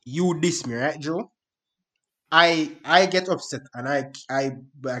you diss me, right, Joe? I get upset and I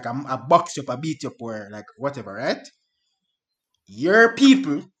box you up, I beat you up or like whatever, right? Your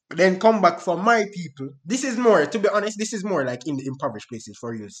people then come back for my people. This is more, to be honest, this is more like in the impoverished places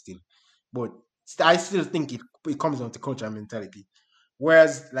for you still. But I still think it comes down to culture and mentality.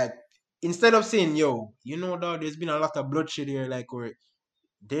 Whereas like instead of saying, yo, dog, there's been a lot of bloodshed here, like, or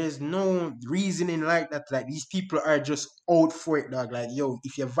there's no reasoning like that. Like these people are just out for it, dog. Like, yo,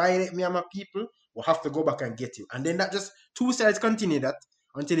 if you violate me and my people, we'll have to go back and get you. And then that just two sides continue that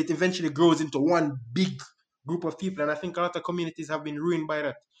until it eventually grows into one big group of people. And I think a lot of communities have been ruined by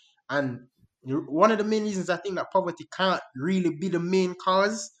that. And one of the main reasons I think that poverty can't really be the main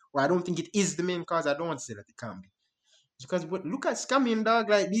cause, or I don't think it is the main cause. I don't want to say that it can't be. Because look at scamming, dog.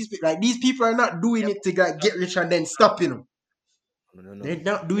 Like these people are not doing yeah, it to like, get rich and then stop, no, no, They're no.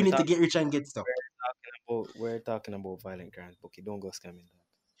 not We're doing it to talking, get rich and get stuff. we're talking about violent crimes, but you don't go scamming that.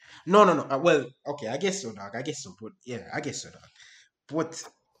 No, no, no. Well, okay, I guess so, dog. I guess so. But yeah, I guess so, dog. But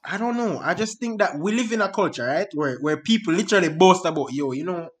I don't know. I just think that we live in a culture, right, where people literally boast about, yo, I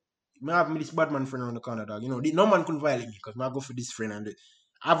have this bad man friend around the corner, dog. No man can violate me because I go for this friend. And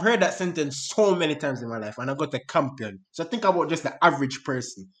I've heard that sentence so many times in my life, and I got a champion. So think about just the average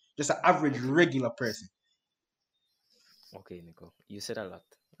person, just an average Okay, regular person. okay, Nico, you said a lot,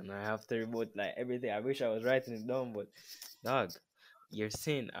 and I have to remote like everything. I wish I was writing it down, but dog, you're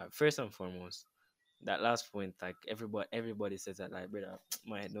saying first and foremost that last point, like everybody says that, like, brother,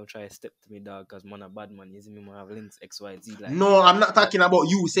 man, don't try to step to me, dog, cause man a bad man. You see me, man have links X Y Z, like No, I'm not that. talking about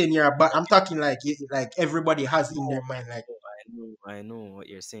you saying you're bad. I'm talking like everybody has in their mind, like. I know what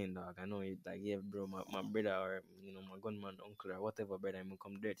you're saying, dog. I know it, like, yeah, bro, my brother or my gunman uncle or whatever, brother, I'm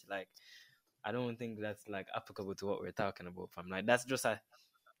come dirty. Like, I don't think that's like applicable to what we're talking about, fam. Like that's just a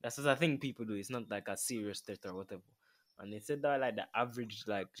thing people do. It's not like a serious threat or whatever. And they said that like the average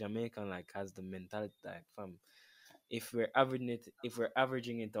like Jamaican like has the mentality like, fam, if we're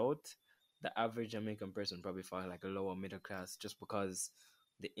averaging it out, the average Jamaican person probably fall like a lower middle class just because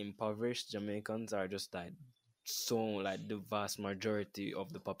the impoverished Jamaicans are just like so like the vast majority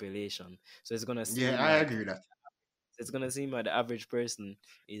of the population. So Yeah, I agree with that. it's gonna seem like the average person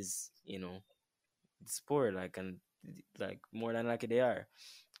is, it's poor, like, and like more than likely they are.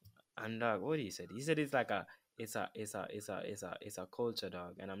 And what he said, it's like it's a culture,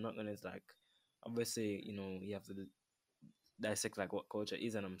 dog. And I'm not gonna like, obviously, you have to dissect like what culture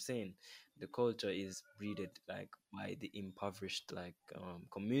is, and I'm saying the culture is breeded like by the impoverished like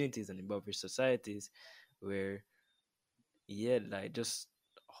communities and impoverished societies, where yeah, like just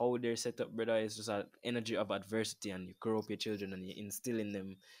how they're set up, brother, is just an energy of adversity, and you grow up your children and you instill in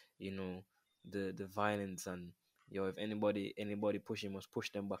them, you know, the violence, and if anybody push, you must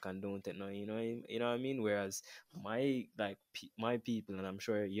push them back and don't take no, you know what I mean. Whereas my people, and I'm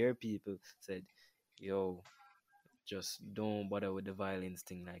sure your people said, yo, just don't bother with the violence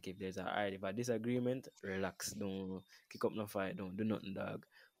thing. Like if there's if a disagreement, relax. Don't kick up no fight. Don't do nothing, dog.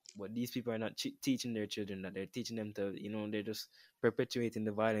 But these people are not teaching their children that. They're teaching them to, they're just perpetuating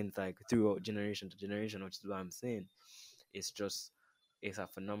the violence like throughout generation to generation, which is what I'm saying. It's just it's a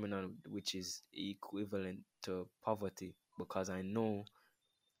phenomenon which is equivalent to poverty, because I know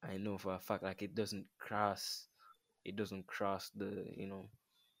for a fact like it doesn't cross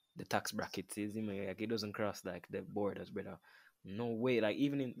the tax brackets is like it doesn't cross like the borders, brother. No way. Like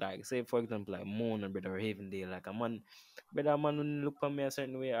even in like say for example like Mona, brother, or Havendale, like a man wouldn't look on me a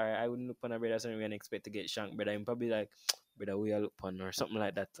certain way, or I wouldn't look on a brother a certain way and expect to get shanked, brother. I'm probably like, brother, we are look on or something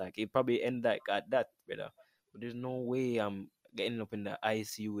like that. Like it probably end like at that, brother. But there's no way I'm getting up in the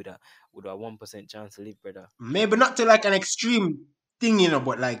ICU with a 1% chance to live, brother. Maybe not to like an extreme thing,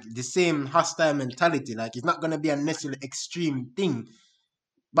 but like the same hostile mentality. Like it's not gonna be a necessarily extreme thing.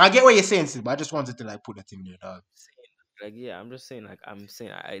 But I get what you're saying, Sid, but I just wanted to like put that in there, dog. Like yeah, I'm just saying like I'm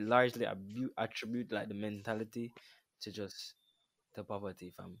saying I largely attribute like the mentality to just the poverty,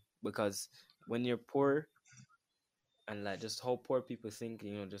 fam. Because when you're poor, and like just how poor people think,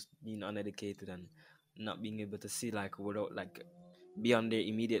 just being uneducated and not being able to see like without like beyond their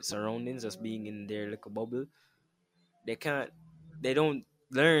immediate surroundings, just being in their little bubble, they can't, they don't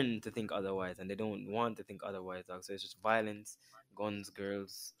learn to think otherwise, and they don't want to think otherwise, dog. So it's just violence, guns,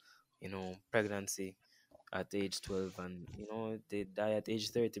 girls, pregnancy at age 12, and they die at age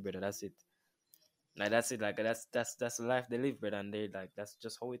 30, brother. That's it. Like that's it. Like that's the life they live, brother. And they like that's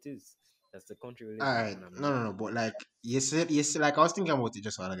just how it is. That's the country we live All in, right, and I'm no, not. no, no, but like you said, like I was thinking about it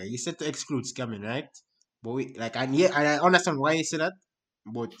just a while ago. You said to exclude scamming, right? But like, and yeah, and I understand why you say that,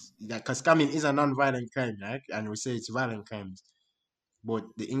 but like, cause scamming is a non-violent crime, right? And we say it's violent crimes. But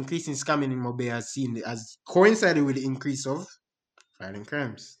the increase in scamming in Mobile has coincided with the increase of violent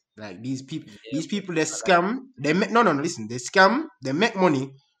crimes. Like Yeah, these but people they like scam, they make no, no, no, listen, they scam, they make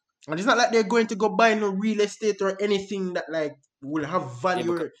money, and it's not like they're going to go buy no real estate or anything that like will have yeah,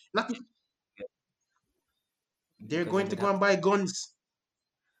 value. Or, not if they're because going then to they'd go have and to. buy guns.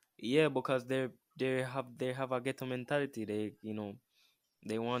 Yeah, because they have a ghetto mentality.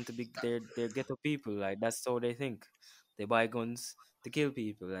 They want to be they're ghetto people. Like that's how they think. They buy guns to kill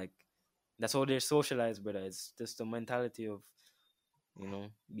people. Like that's how they're socialized, brother. It's just the mentality of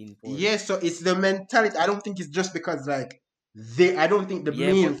being poor. Yeah, so it's the mentality. I don't think it's just because like I don't think the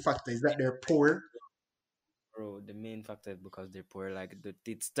Yeah, but main factor is that they're poor. bro, the main factor is because they're poor. Like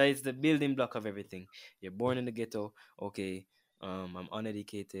it's the building block of everything. You're born in the ghetto. Okay, I'm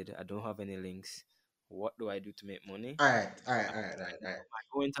uneducated. I don't have any links. What do I do to make money? All right, all right, I, all right, all right, all right. I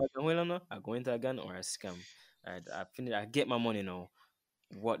go into a gun. Well, no, I go into a gun or a scam. Alright, I finish. I get my money now.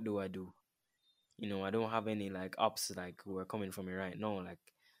 What do I do? I don't have any like ops like who are coming for me right now. Like,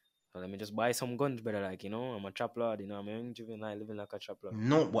 so let me just buy some guns, brother. Like, I'm a trap lord. I'm a young juvenile living like a trap lord.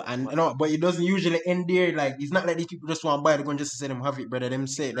 No, but and no, but it doesn't usually end there. Like it's not like these people just want to buy the gun just to say them have it, brother. Them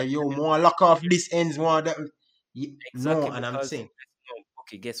say like yo, more lock off this ends, more that. No, Exactly, and I'm because saying no,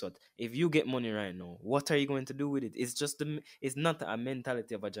 okay, guess what? If you get money right now, what are you going to do with it? It's not a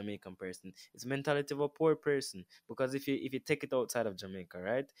mentality of a Jamaican person. It's mentality of a poor person. Because if you take it outside of Jamaica,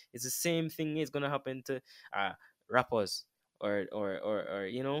 right? It's the same thing is gonna happen to rappers or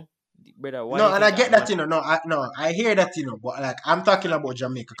brother. Why do no, you and I think get man? that no, I hear that but like I'm talking about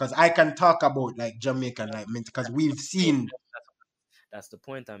Jamaica because I can talk about like Jamaican like because we've seen. That's the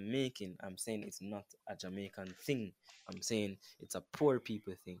point I'm making. I'm saying it's not a Jamaican thing. I'm saying it's a poor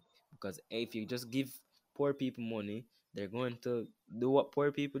people thing. Because if you just give poor people money, they're going to do what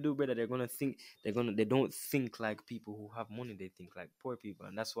poor people do, brother. They're gonna think they don't think like people who have money. They think like poor people,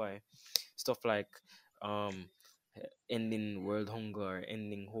 and that's why stuff like um ending world hunger or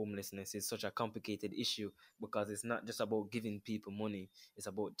ending homelessness is such a complicated issue, because it's not just about giving people money. It's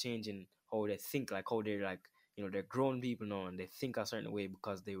about changing how they think, like how they're like, they're grown people now and they think a certain way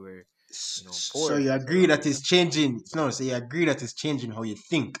because they were, So poor you for so agree long. that it's changing? No, so you agree that it's changing how you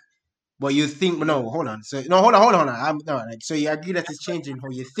think, but you think. Yeah, No, hold on. So no, hold on. I'm no like. So you agree that it's changing how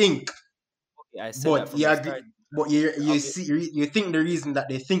you think, okay, I said that but from you the agree, start. but you Obvious, see you think the reason that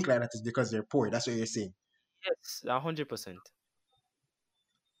they think like that is because they're poor. That's what you're saying. yes, 100%.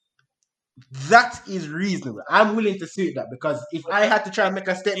 That is reasonable. I'm willing to say that because if But I that had to try and make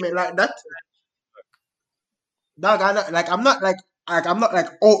a statement like that, work. dog, I'm not like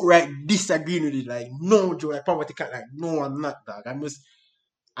outright disagreeing with it. Like, no, Joe, like poverty can't. Like, no, I'm not, dog.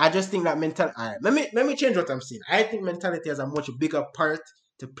 I just think that mentality. Right, let me change what I'm saying. I think mentality has a much bigger part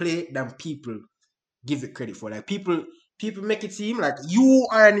to play than people give it credit for. Like, people make it seem like you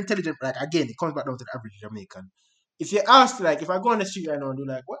are an intelligent. Like, again, it comes back down to the average Jamaican. If you ask, like, if I go on the street right now and do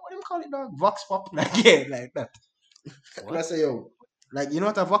like, what do you call it, dog? Vox pop, like, yeah, like that. And I What? say, yo, like, you know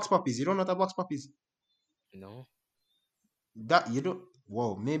what a vox pop is? You don't know what a vox pop is? No. That you don't.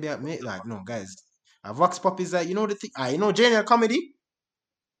 Whoa, maybe I may like no, guys. A vox pop is like, you know the thing. You know general comedy.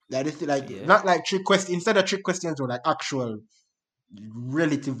 Like the like Yeah. not like trick question, instead of trick questions or like actual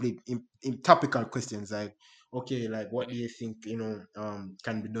relatively topical questions like, okay, like what do you think,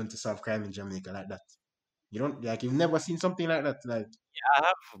 can be done to solve crime in Jamaica, like that. You don't like, you've never seen something like that, like. Yeah, I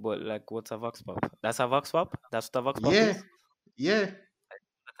have, but like, what's a vox pop? That's a vox pop. That's what a vox pop Yeah, is. yeah.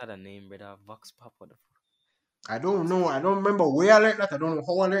 That had a name, brother. Vox pop. What the I don't vox know. pop? I don't remember where I learned that. I don't know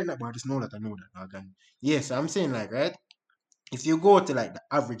how I learned that, but I just know that I know that. Dog. And yes, I'm saying like, right, if you go to like the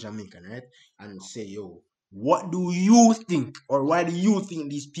average Jamaican, right, and say, yo, what do you think, or why do you think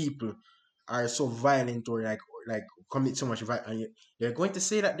these people are so violent, or like commit so much violence? And they're going to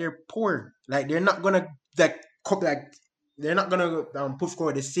say that they're poor. Like they're not gonna like they're not gonna put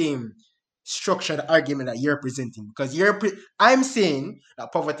forward the same structured argument that you're presenting, because I'm saying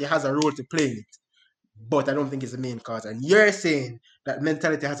that poverty has a role to play in it, but I don't think it's the main cause. And you're saying that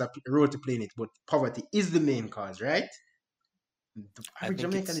mentality has a role to play in it, but poverty is the main cause, right? The I average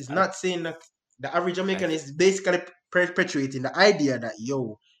think Jamaican it's. is not saying that. The average I Jamaican think. is basically perpetuating the idea that,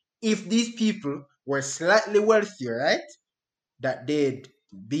 yo, if these people were slightly wealthier, right, that they'd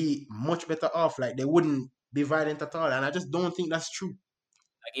be much better off. Like they wouldn't be violent at all. And I just don't think that's true.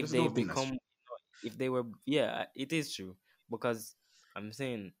 Like if Just they don't think that's become, true. if they were, yeah, it is true, because I'm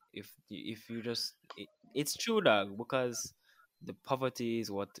saying if you just, it's true, dog, because the poverty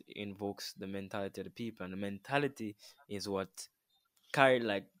is what invokes the mentality of the people, and the mentality is what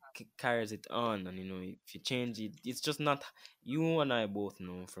carries it on. And if you change it, it's just not. You and I both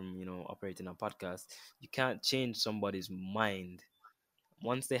know from operating a podcast, you can't change somebody's mind.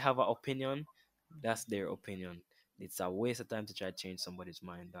 Once they have an opinion, that's their opinion. It's a waste of time to try to change somebody's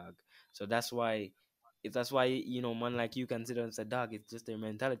mind, dog. So that's why, if that's why man like you consider and say, dog, it's just their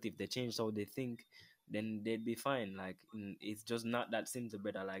mentality. If they change how they think, then they'd be fine. Like, it's just not that simple,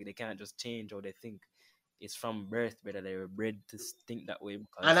 brother. Like, they can't just change how they think. It's from birth, brother. They were bred to think that way And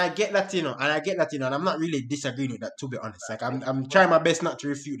because I get that, and I'm not really disagreeing with that, to be honest. Like I'm I'm saying, trying my best not to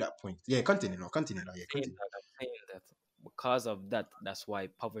refute that point. Yeah, continue, no, continue, no, yeah, continue. I'm saying that because of that, that's why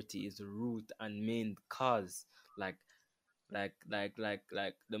poverty is the root and main cause. Like, like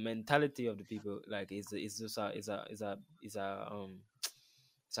the mentality of the people, like, is just it's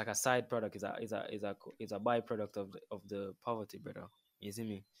like a side product, is a byproduct of the poverty, brother. You see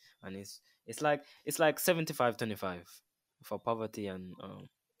me? And it's like 75-25 for poverty and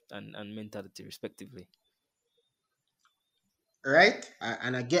mentality, respectively. Right?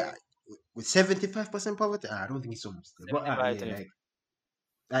 And I get with 75% poverty, I don't think it's so much still. But 75 yeah, 25,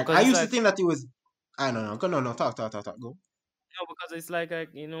 like I because it's used to like, think that it was. I don't know. Go, no, no, talk, go. no, because it's like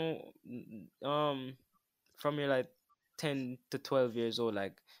from your like 10 to 12 years old,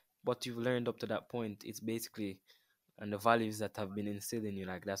 like what you've learned up to that point, it's basically, and the values that have been instilled in you,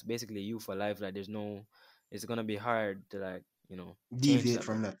 like that's basically you for life. Like, it's gonna be hard to, like, change Deviate that,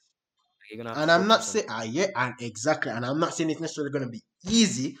 bro. from that. You're gonna have to And go I'm through not some. saying, yeah, and exactly, and I'm not saying it's necessarily going to be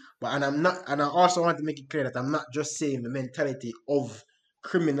easy, but and I'm not, and I also want to make it clear that I'm not just saying the mentality of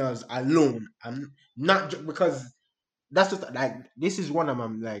criminals alone. I'm not because that's just like, this is one of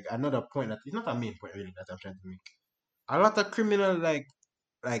them, like another point that it's not a main point really that I'm trying to make. A lot of criminal, like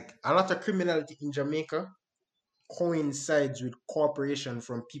a lot of criminality in Jamaica coincides with cooperation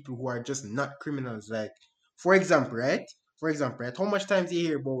from people who are just not criminals. Like, for example, right? For example, right? How much times do you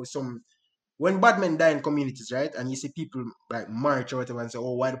hear about some when bad men die in communities, right? And you see people like march or whatever and say,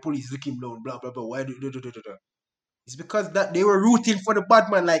 "Oh, why the police look him down?" Blah blah blah. Why do? It's because that they were rooting for the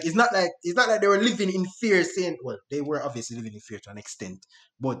bad man. Like it's not like they were living in fear, saying, well, they were obviously living in fear to an extent,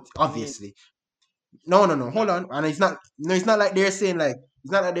 but I mean, obviously, no, not hold on. And it's not like they're saying like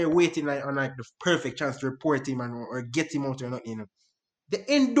it's not like they're waiting like on like the perfect chance to report him and or get him out or not. They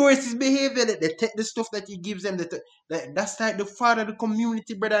endorse his behavior. They take the stuff that he gives them. Like that's like the father of the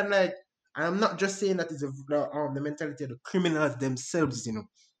community, brother. And I'm not just saying that it's the mentality of the criminals themselves.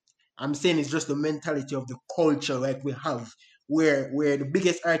 I'm saying it's just the mentality of the culture like we have, where the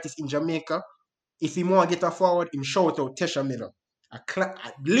biggest artist in Jamaica, if he want to get a forward, him shout out Tesha Miller.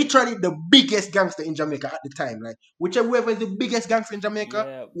 Literally the biggest gangster in Jamaica at the time. Like whoever is the biggest gangster in Jamaica,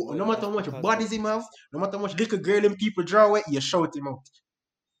 yeah, no but matter that's how much because the bodies him have, no matter how much little girl and people draw away, you shout him out.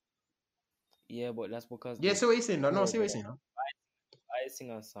 yeah, but that's because Yeah, the see what you saying? No, poor see what you brother. saying? No? I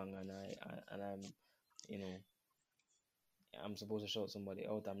sing a song and I'm, you know, I'm supposed to shout somebody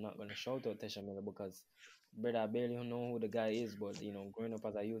out. I'm not gonna shout out Tesha Miller because, brother, I barely know who the guy is. But growing up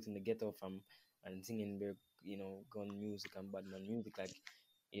as a youth in the ghetto from and singing their, gun music and badman music, like,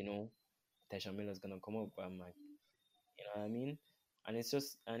 you know, Tesha Miller's gonna come up. I'm like, you know what I mean? And it's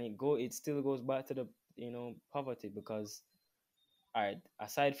just and it still goes back to the poverty because, all right,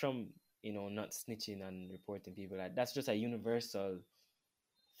 aside from not snitching and reporting people, like that's just a universal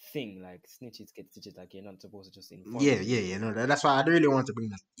thing. Like snitches get stitches. Like you're not supposed to just inform Yeah, people. yeah, yeah. No, that's why I don't really want to bring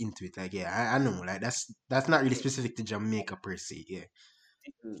that into it. Like, yeah, I know. Like, that's not really Yeah, specific to Jamaica per se. Yeah,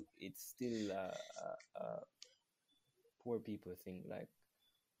 it's still a poor people thing. Like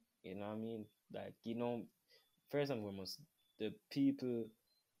you know what I mean? Like first and foremost, the people,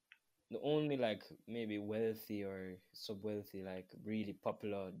 the only like maybe wealthy or sub wealthy, like really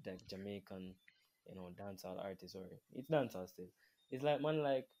popular like Jamaican, dancehall artists or it's dancehall still. It's like man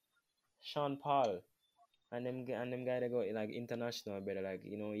like Sean Paul and them guy that go like international better. Like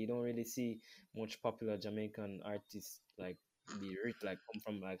you don't really see much popular Jamaican artists like be rich like come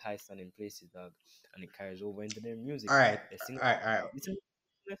from like high standing places, dog, and it carries over into their music. all right, They sing, all right, all right. they sing,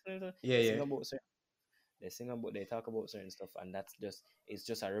 Yeah, they sing yeah. about they talk about certain stuff, and it's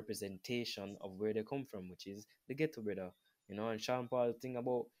just a representation of where they come from, which is the ghetto, brother. And Sean Paul think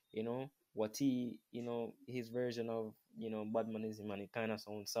about what his version of badmanism, and it kind of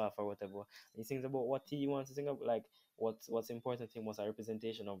sounds soft or whatever. He thinks about what he wants to think of, like what's important to him was a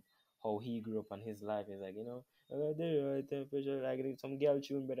representation of how he grew up and his life is like there right temperature like some girl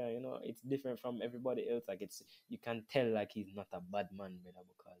tune, brother. It's different from everybody else. Like you can tell like he's not a bad man, brother,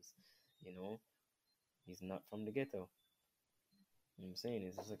 because you know he's not from the ghetto. I'm saying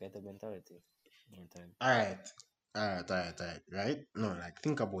it's just a ghetto mentality. More time. All right, all right, all right, all right. Right? No, like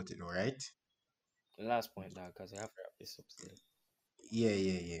think about it, all right? Last point, dog, because I have to wrap this up still. Yeah,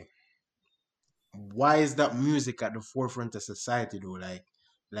 yeah, yeah. Why is that music at the forefront of society though?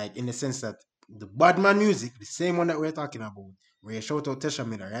 Like in the sense that the Badman music, the same one that we're talking about, where you shout out Tesha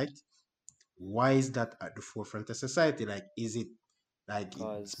Miller, right? Why is that at the forefront of society? Like, is it like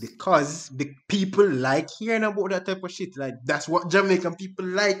it's Because because the people like hearing about that type of shit? Like that's what Jamaican people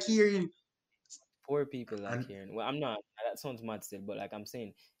like hearing. poor people like And hearing. Well, I'm not. That sounds mad still, but like I'm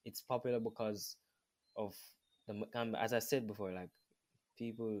saying, it's popular because of as I said before, like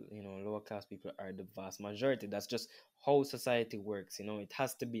people, lower class people are the vast majority. That's just how society works. It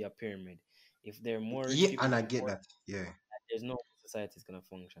has to be a pyramid. If there are more rich yeah, people and I than get poor, that. Yeah. there's no society is gonna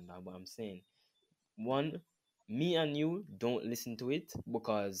function. Now, but I'm saying one, me and you don't listen to it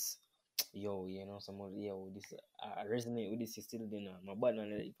because yo, someone this I resonate with this still dinner. My bad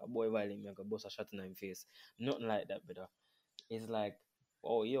man, if a boy violate me, I go bust a shot in my face. Nothing like that, brother. It's like,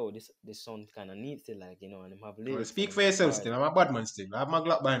 oh yo, this song kinda neat still like, and them have Well, lyrics and speak them for have yourself bars. still. I'm a bad man still. I have my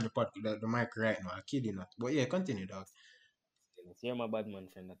Glock behind the mic right now. I kid you not. But yeah, continue, dog. You're my bad man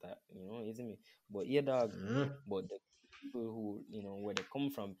friend that you see me. But yeah, dog. Mm. But the people who where they come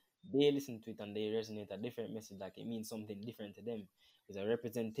from, they listen to it and they resonate a different message. Like it means something different to them. It's a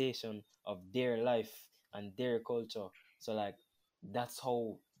representation of their life and their culture. So like that's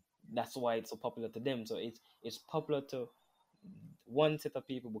how that's why it's so popular to them. So it's popular to one set of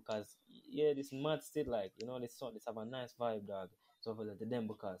people because yeah, this mad still like this song this have a nice vibe, dog. So for to them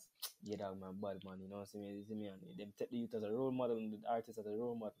because yeah, dog, my bad man, see me and them take the youth as a role model and the artist as a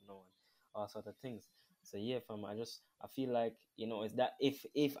role model, and all sort of things. So yeah, fam, I feel like it's that if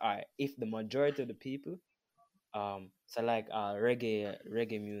the majority of the people so like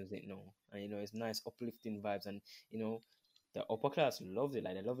reggae music, and it's nice uplifting vibes, and you know the upper class loves it,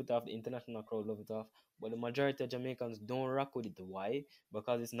 like they love it off, the international crowd love it off, but the majority of Jamaicans don't rock with it. Why?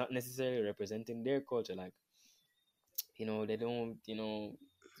 Because it's not necessarily representing their culture. Like they don't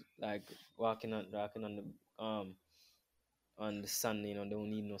like walking on the sun, they don't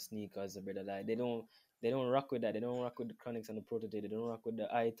need no sneakers, brother. Like they don't rock with that. They don't rock with the Chronics and the Prototype. They don't rock with the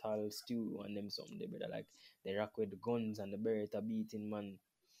Ital Stew and them something, brother. Like they rock with the guns and the Beretta beating man.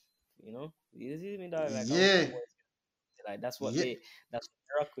 You see me, dog. Like how Yeah, boys, like yeah. that's what they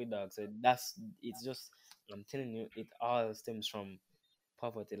rock with, dog. So it's just, I'm telling you, it all stems from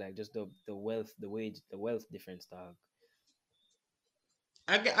poverty, like just the wealth, the wage, the wealth difference, dog.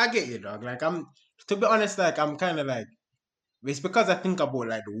 I get you, dog. Like to be honest, like I'm kind of like it's because I think about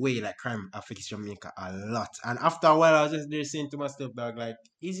like the way like crime affects Jamaica a lot, and after a while I was just there saying to myself, dog, like,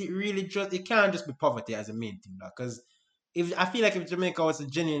 is it really just? It can't just be poverty as a main thing, dog. Because if I feel like if Jamaica was to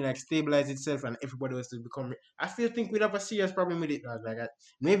genuinely like stabilize itself and everybody was to become, I still think we'd have a serious problem with it, dog. Like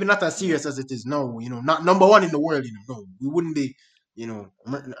maybe not as Yeah. serious as it is now. Not number one in the world. No, we wouldn't be. No,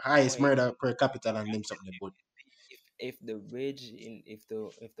 Highest murder per capita and them something, but if the wage in if the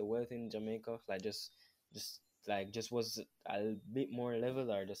wealth in Jamaica, like just was a bit more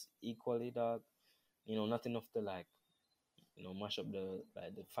level or just equally, dog, not enough to like mash up the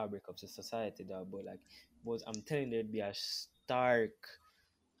fabric of the society, dog, but like, I'm telling you, there'd be a stark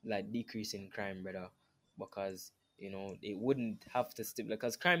like decrease in crime, brother, because it wouldn't have to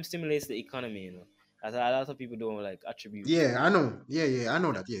because crime stimulates the economy, as a lot of people don't like attribute yeah, to. I know. Yeah, I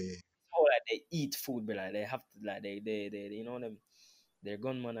know that. Yeah. Oh, like they eat food, but like they have to, like they them, they're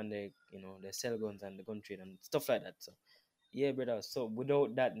gunmen, and they sell guns and the gun trade and stuff like that. So yeah, brother. So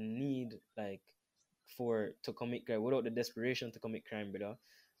without that need, like, for to commit crime, without the desperation to commit crime, brother,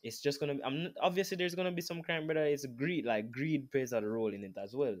 it's just gonna be. Obviously there's gonna be some crime, brother. It's greed. Like greed plays a role in it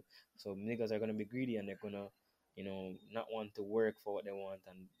as well. So niggas are gonna be greedy, and they're gonna, not want to work for what they want,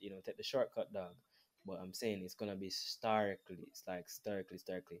 and take the shortcut, dog. But I'm saying it's gonna be starkly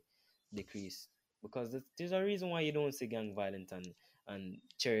decreased, because there's a reason why you don't see gang violence and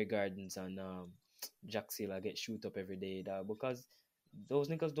Cherry Gardens and Jack Silla get shoot up every day, dog, because those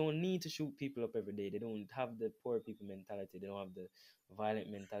niggas don't need to shoot people up every day. They don't have the poor people mentality. They don't have the violent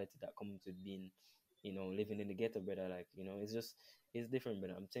mentality that comes with being, living in the ghetto, brother. Like, it's different,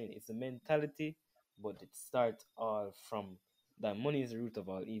 brother. I'm saying it's a mentality, but it starts all from that money is the root of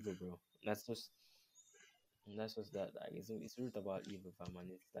all evil, bro. That's just that. Like, it's the root of all evil, fam,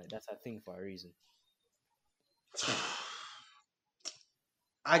 and it's like that's a thing for a reason.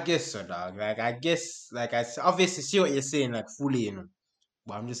 I guess so, dog. Like I guess, like obviously see what you're saying, like fully,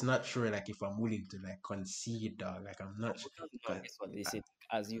 but I'm just not sure, like if I'm willing to like concede, dog. Like I'm not. Because no, guess what they said?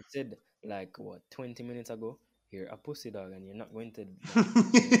 As you said, like what 20 minutes ago, you're a pussy dog, and you're not going to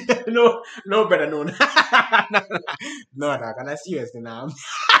like, No, no, brother, no, no, no, dog. And I seriously now.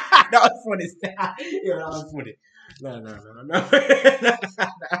 That was funny. Yeah, that was funny. No.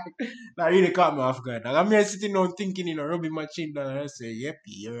 That really caught me off guard. Dog. I'm here sitting down thinking, rubbing my chin down, and I say, "Yep,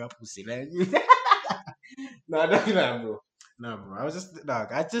 you're a pussy." Like, no, bro. No, bro. I was just,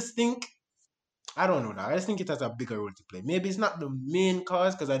 dog. I just think, I don't know, dog. I just think it has a bigger role to play. Maybe it's not the main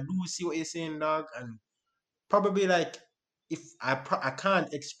cause, because I do see what you're saying, dog, and probably like if I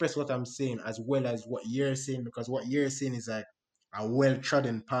can't express what I'm saying as well as what you're saying, because what you're saying is like a well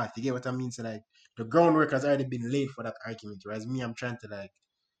trodden path. You get what I mean? So like the groundwork has already been laid for that argument. Whereas me, I'm trying to like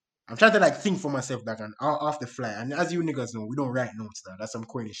think for myself, that and off the fly. And as you niggas know, we don't write notes, dog. That's some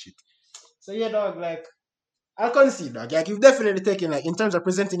corny shit. So yeah, dog. Like I'll concede, dog. Like you've definitely taken, like, in terms of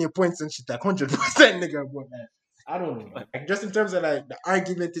presenting your points and shit, like 100%, nigga. But like I don't know, dog. Like just in terms of like the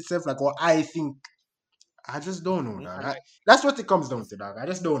argument itself, like what I think, I just don't know, no, dog. like That's what it comes down it's to, dog. I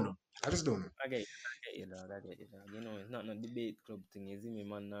just don't know. I just don't know. I get you, dog. I get you, dog. It's not no debate club thing. You see me,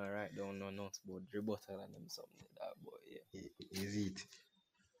 man. Now, right? Don't know nothing about rebuttal and them something, dog. But yeah, Is it?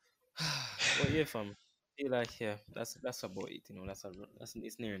 but yeah, fam. Feel like, yeah, that's about it. That's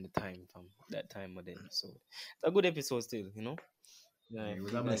it's nearing the time, fam. That time of day. So it's a good episode still. Yeah, Yeah, I it was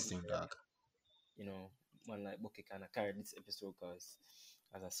a feel like, blessing, dog. you know, man like Bucky kind of carried this episode, because,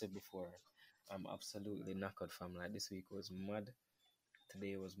 as I said before, I'm absolutely knackered, fam. Like this week was mad.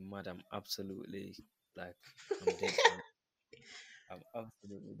 Today was mad. I'm absolutely like, I'm dead, fam. I'm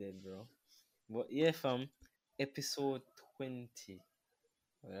absolutely dead, bro. But yeah, fam. Episode 20.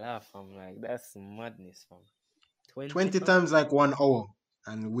 Laugh, fam. Like that's madness, fam. 20, 20 fam. times like 1 hour.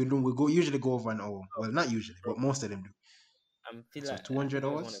 And we usually go over an hour. Oh, Well, not usually, bro, but most of them do. So I 200 think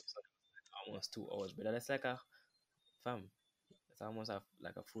there was one hours? episode almost 2 hours, but that's like a fam. It's almost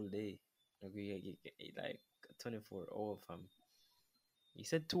like a full day. Like, like 24 hour, fam. You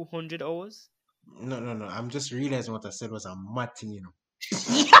said 200 hours? No. I'm just realizing what I said was a mad thing.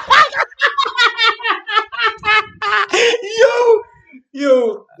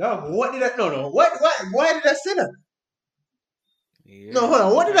 Yo, dog, what did I, no, why did I say that? No, Yeah, hold on.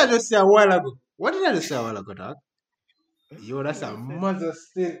 man. What did I just say a while ago? What did I just say a while ago, dog? Yo, that's a You said mother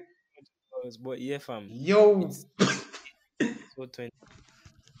still. but yeah, fam. Yo. It's episode 20.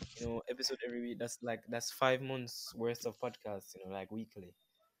 Episode every week. That's 5 months worth of podcasts. Like weekly.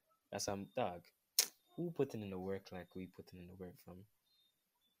 That's dog. Who putting in the work like we putting in the work, fam?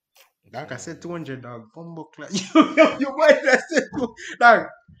 I'm Like I telling said, you, man. 200, dog. Bumbo clap. You might have said, dog.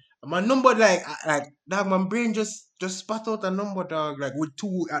 My number, dog, my brain just spat out a number, dog, like with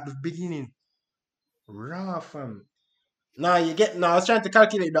two at the beginning. Raw, fam. Nah, I was trying to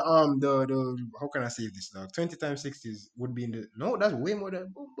calculate the how can I save this, dog? 20 times 60 would be in the, no, that's way more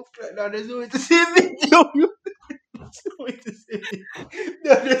than bumbo clap. Nah, there's no way to save it. Yo, there's no way to save it.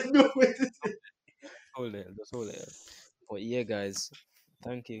 No, there's no way to save it. Hold it. Just hold it. But yeah, guys,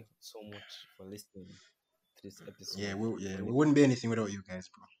 thank you so much for listening to this episode. We wouldn't be anything without you guys,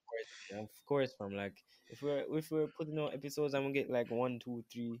 bro. Of course, from like if we're putting out episodes and we get like 1, 2,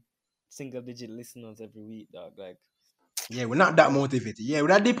 3 single digit listeners every week, dog. Like, Yeah, we're not that you know, motivated. Yeah, we're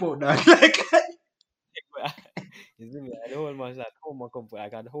not depot, dog. Like, you see me? I hold my shot, hold my comfort. I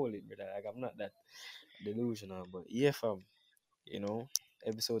can hold it, brother. Like, I'm not that delusional, but yeah, fam. You know,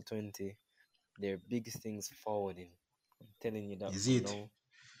 episode 20. There are big things forwarding. I'm telling you that is from it? now.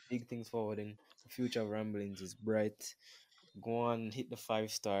 Big things forwarding. The future of ramblings is bright. Go on, hit the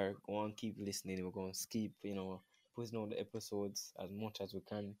 5 star. Go on, keep listening. We're going to keep, putting out the episodes as much as we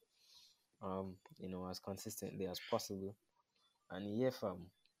can. As consistently as possible. And yeah, fam,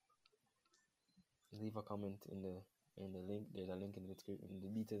 leave a comment in the link. There's a link in the description, in the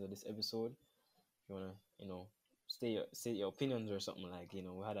details of this episode. If you wanna, say your opinions or something like. We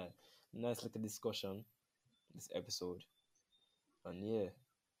had a nice little discussion this episode, and yeah,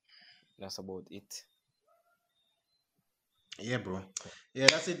 that's about it. Yeah, bro. Yeah,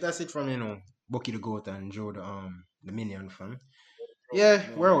 that's it from Bucky the Goat and Joe the Minion fam. Bro, Yeah,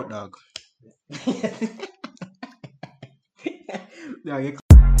 you know, we're man. out, dog. Yeah, you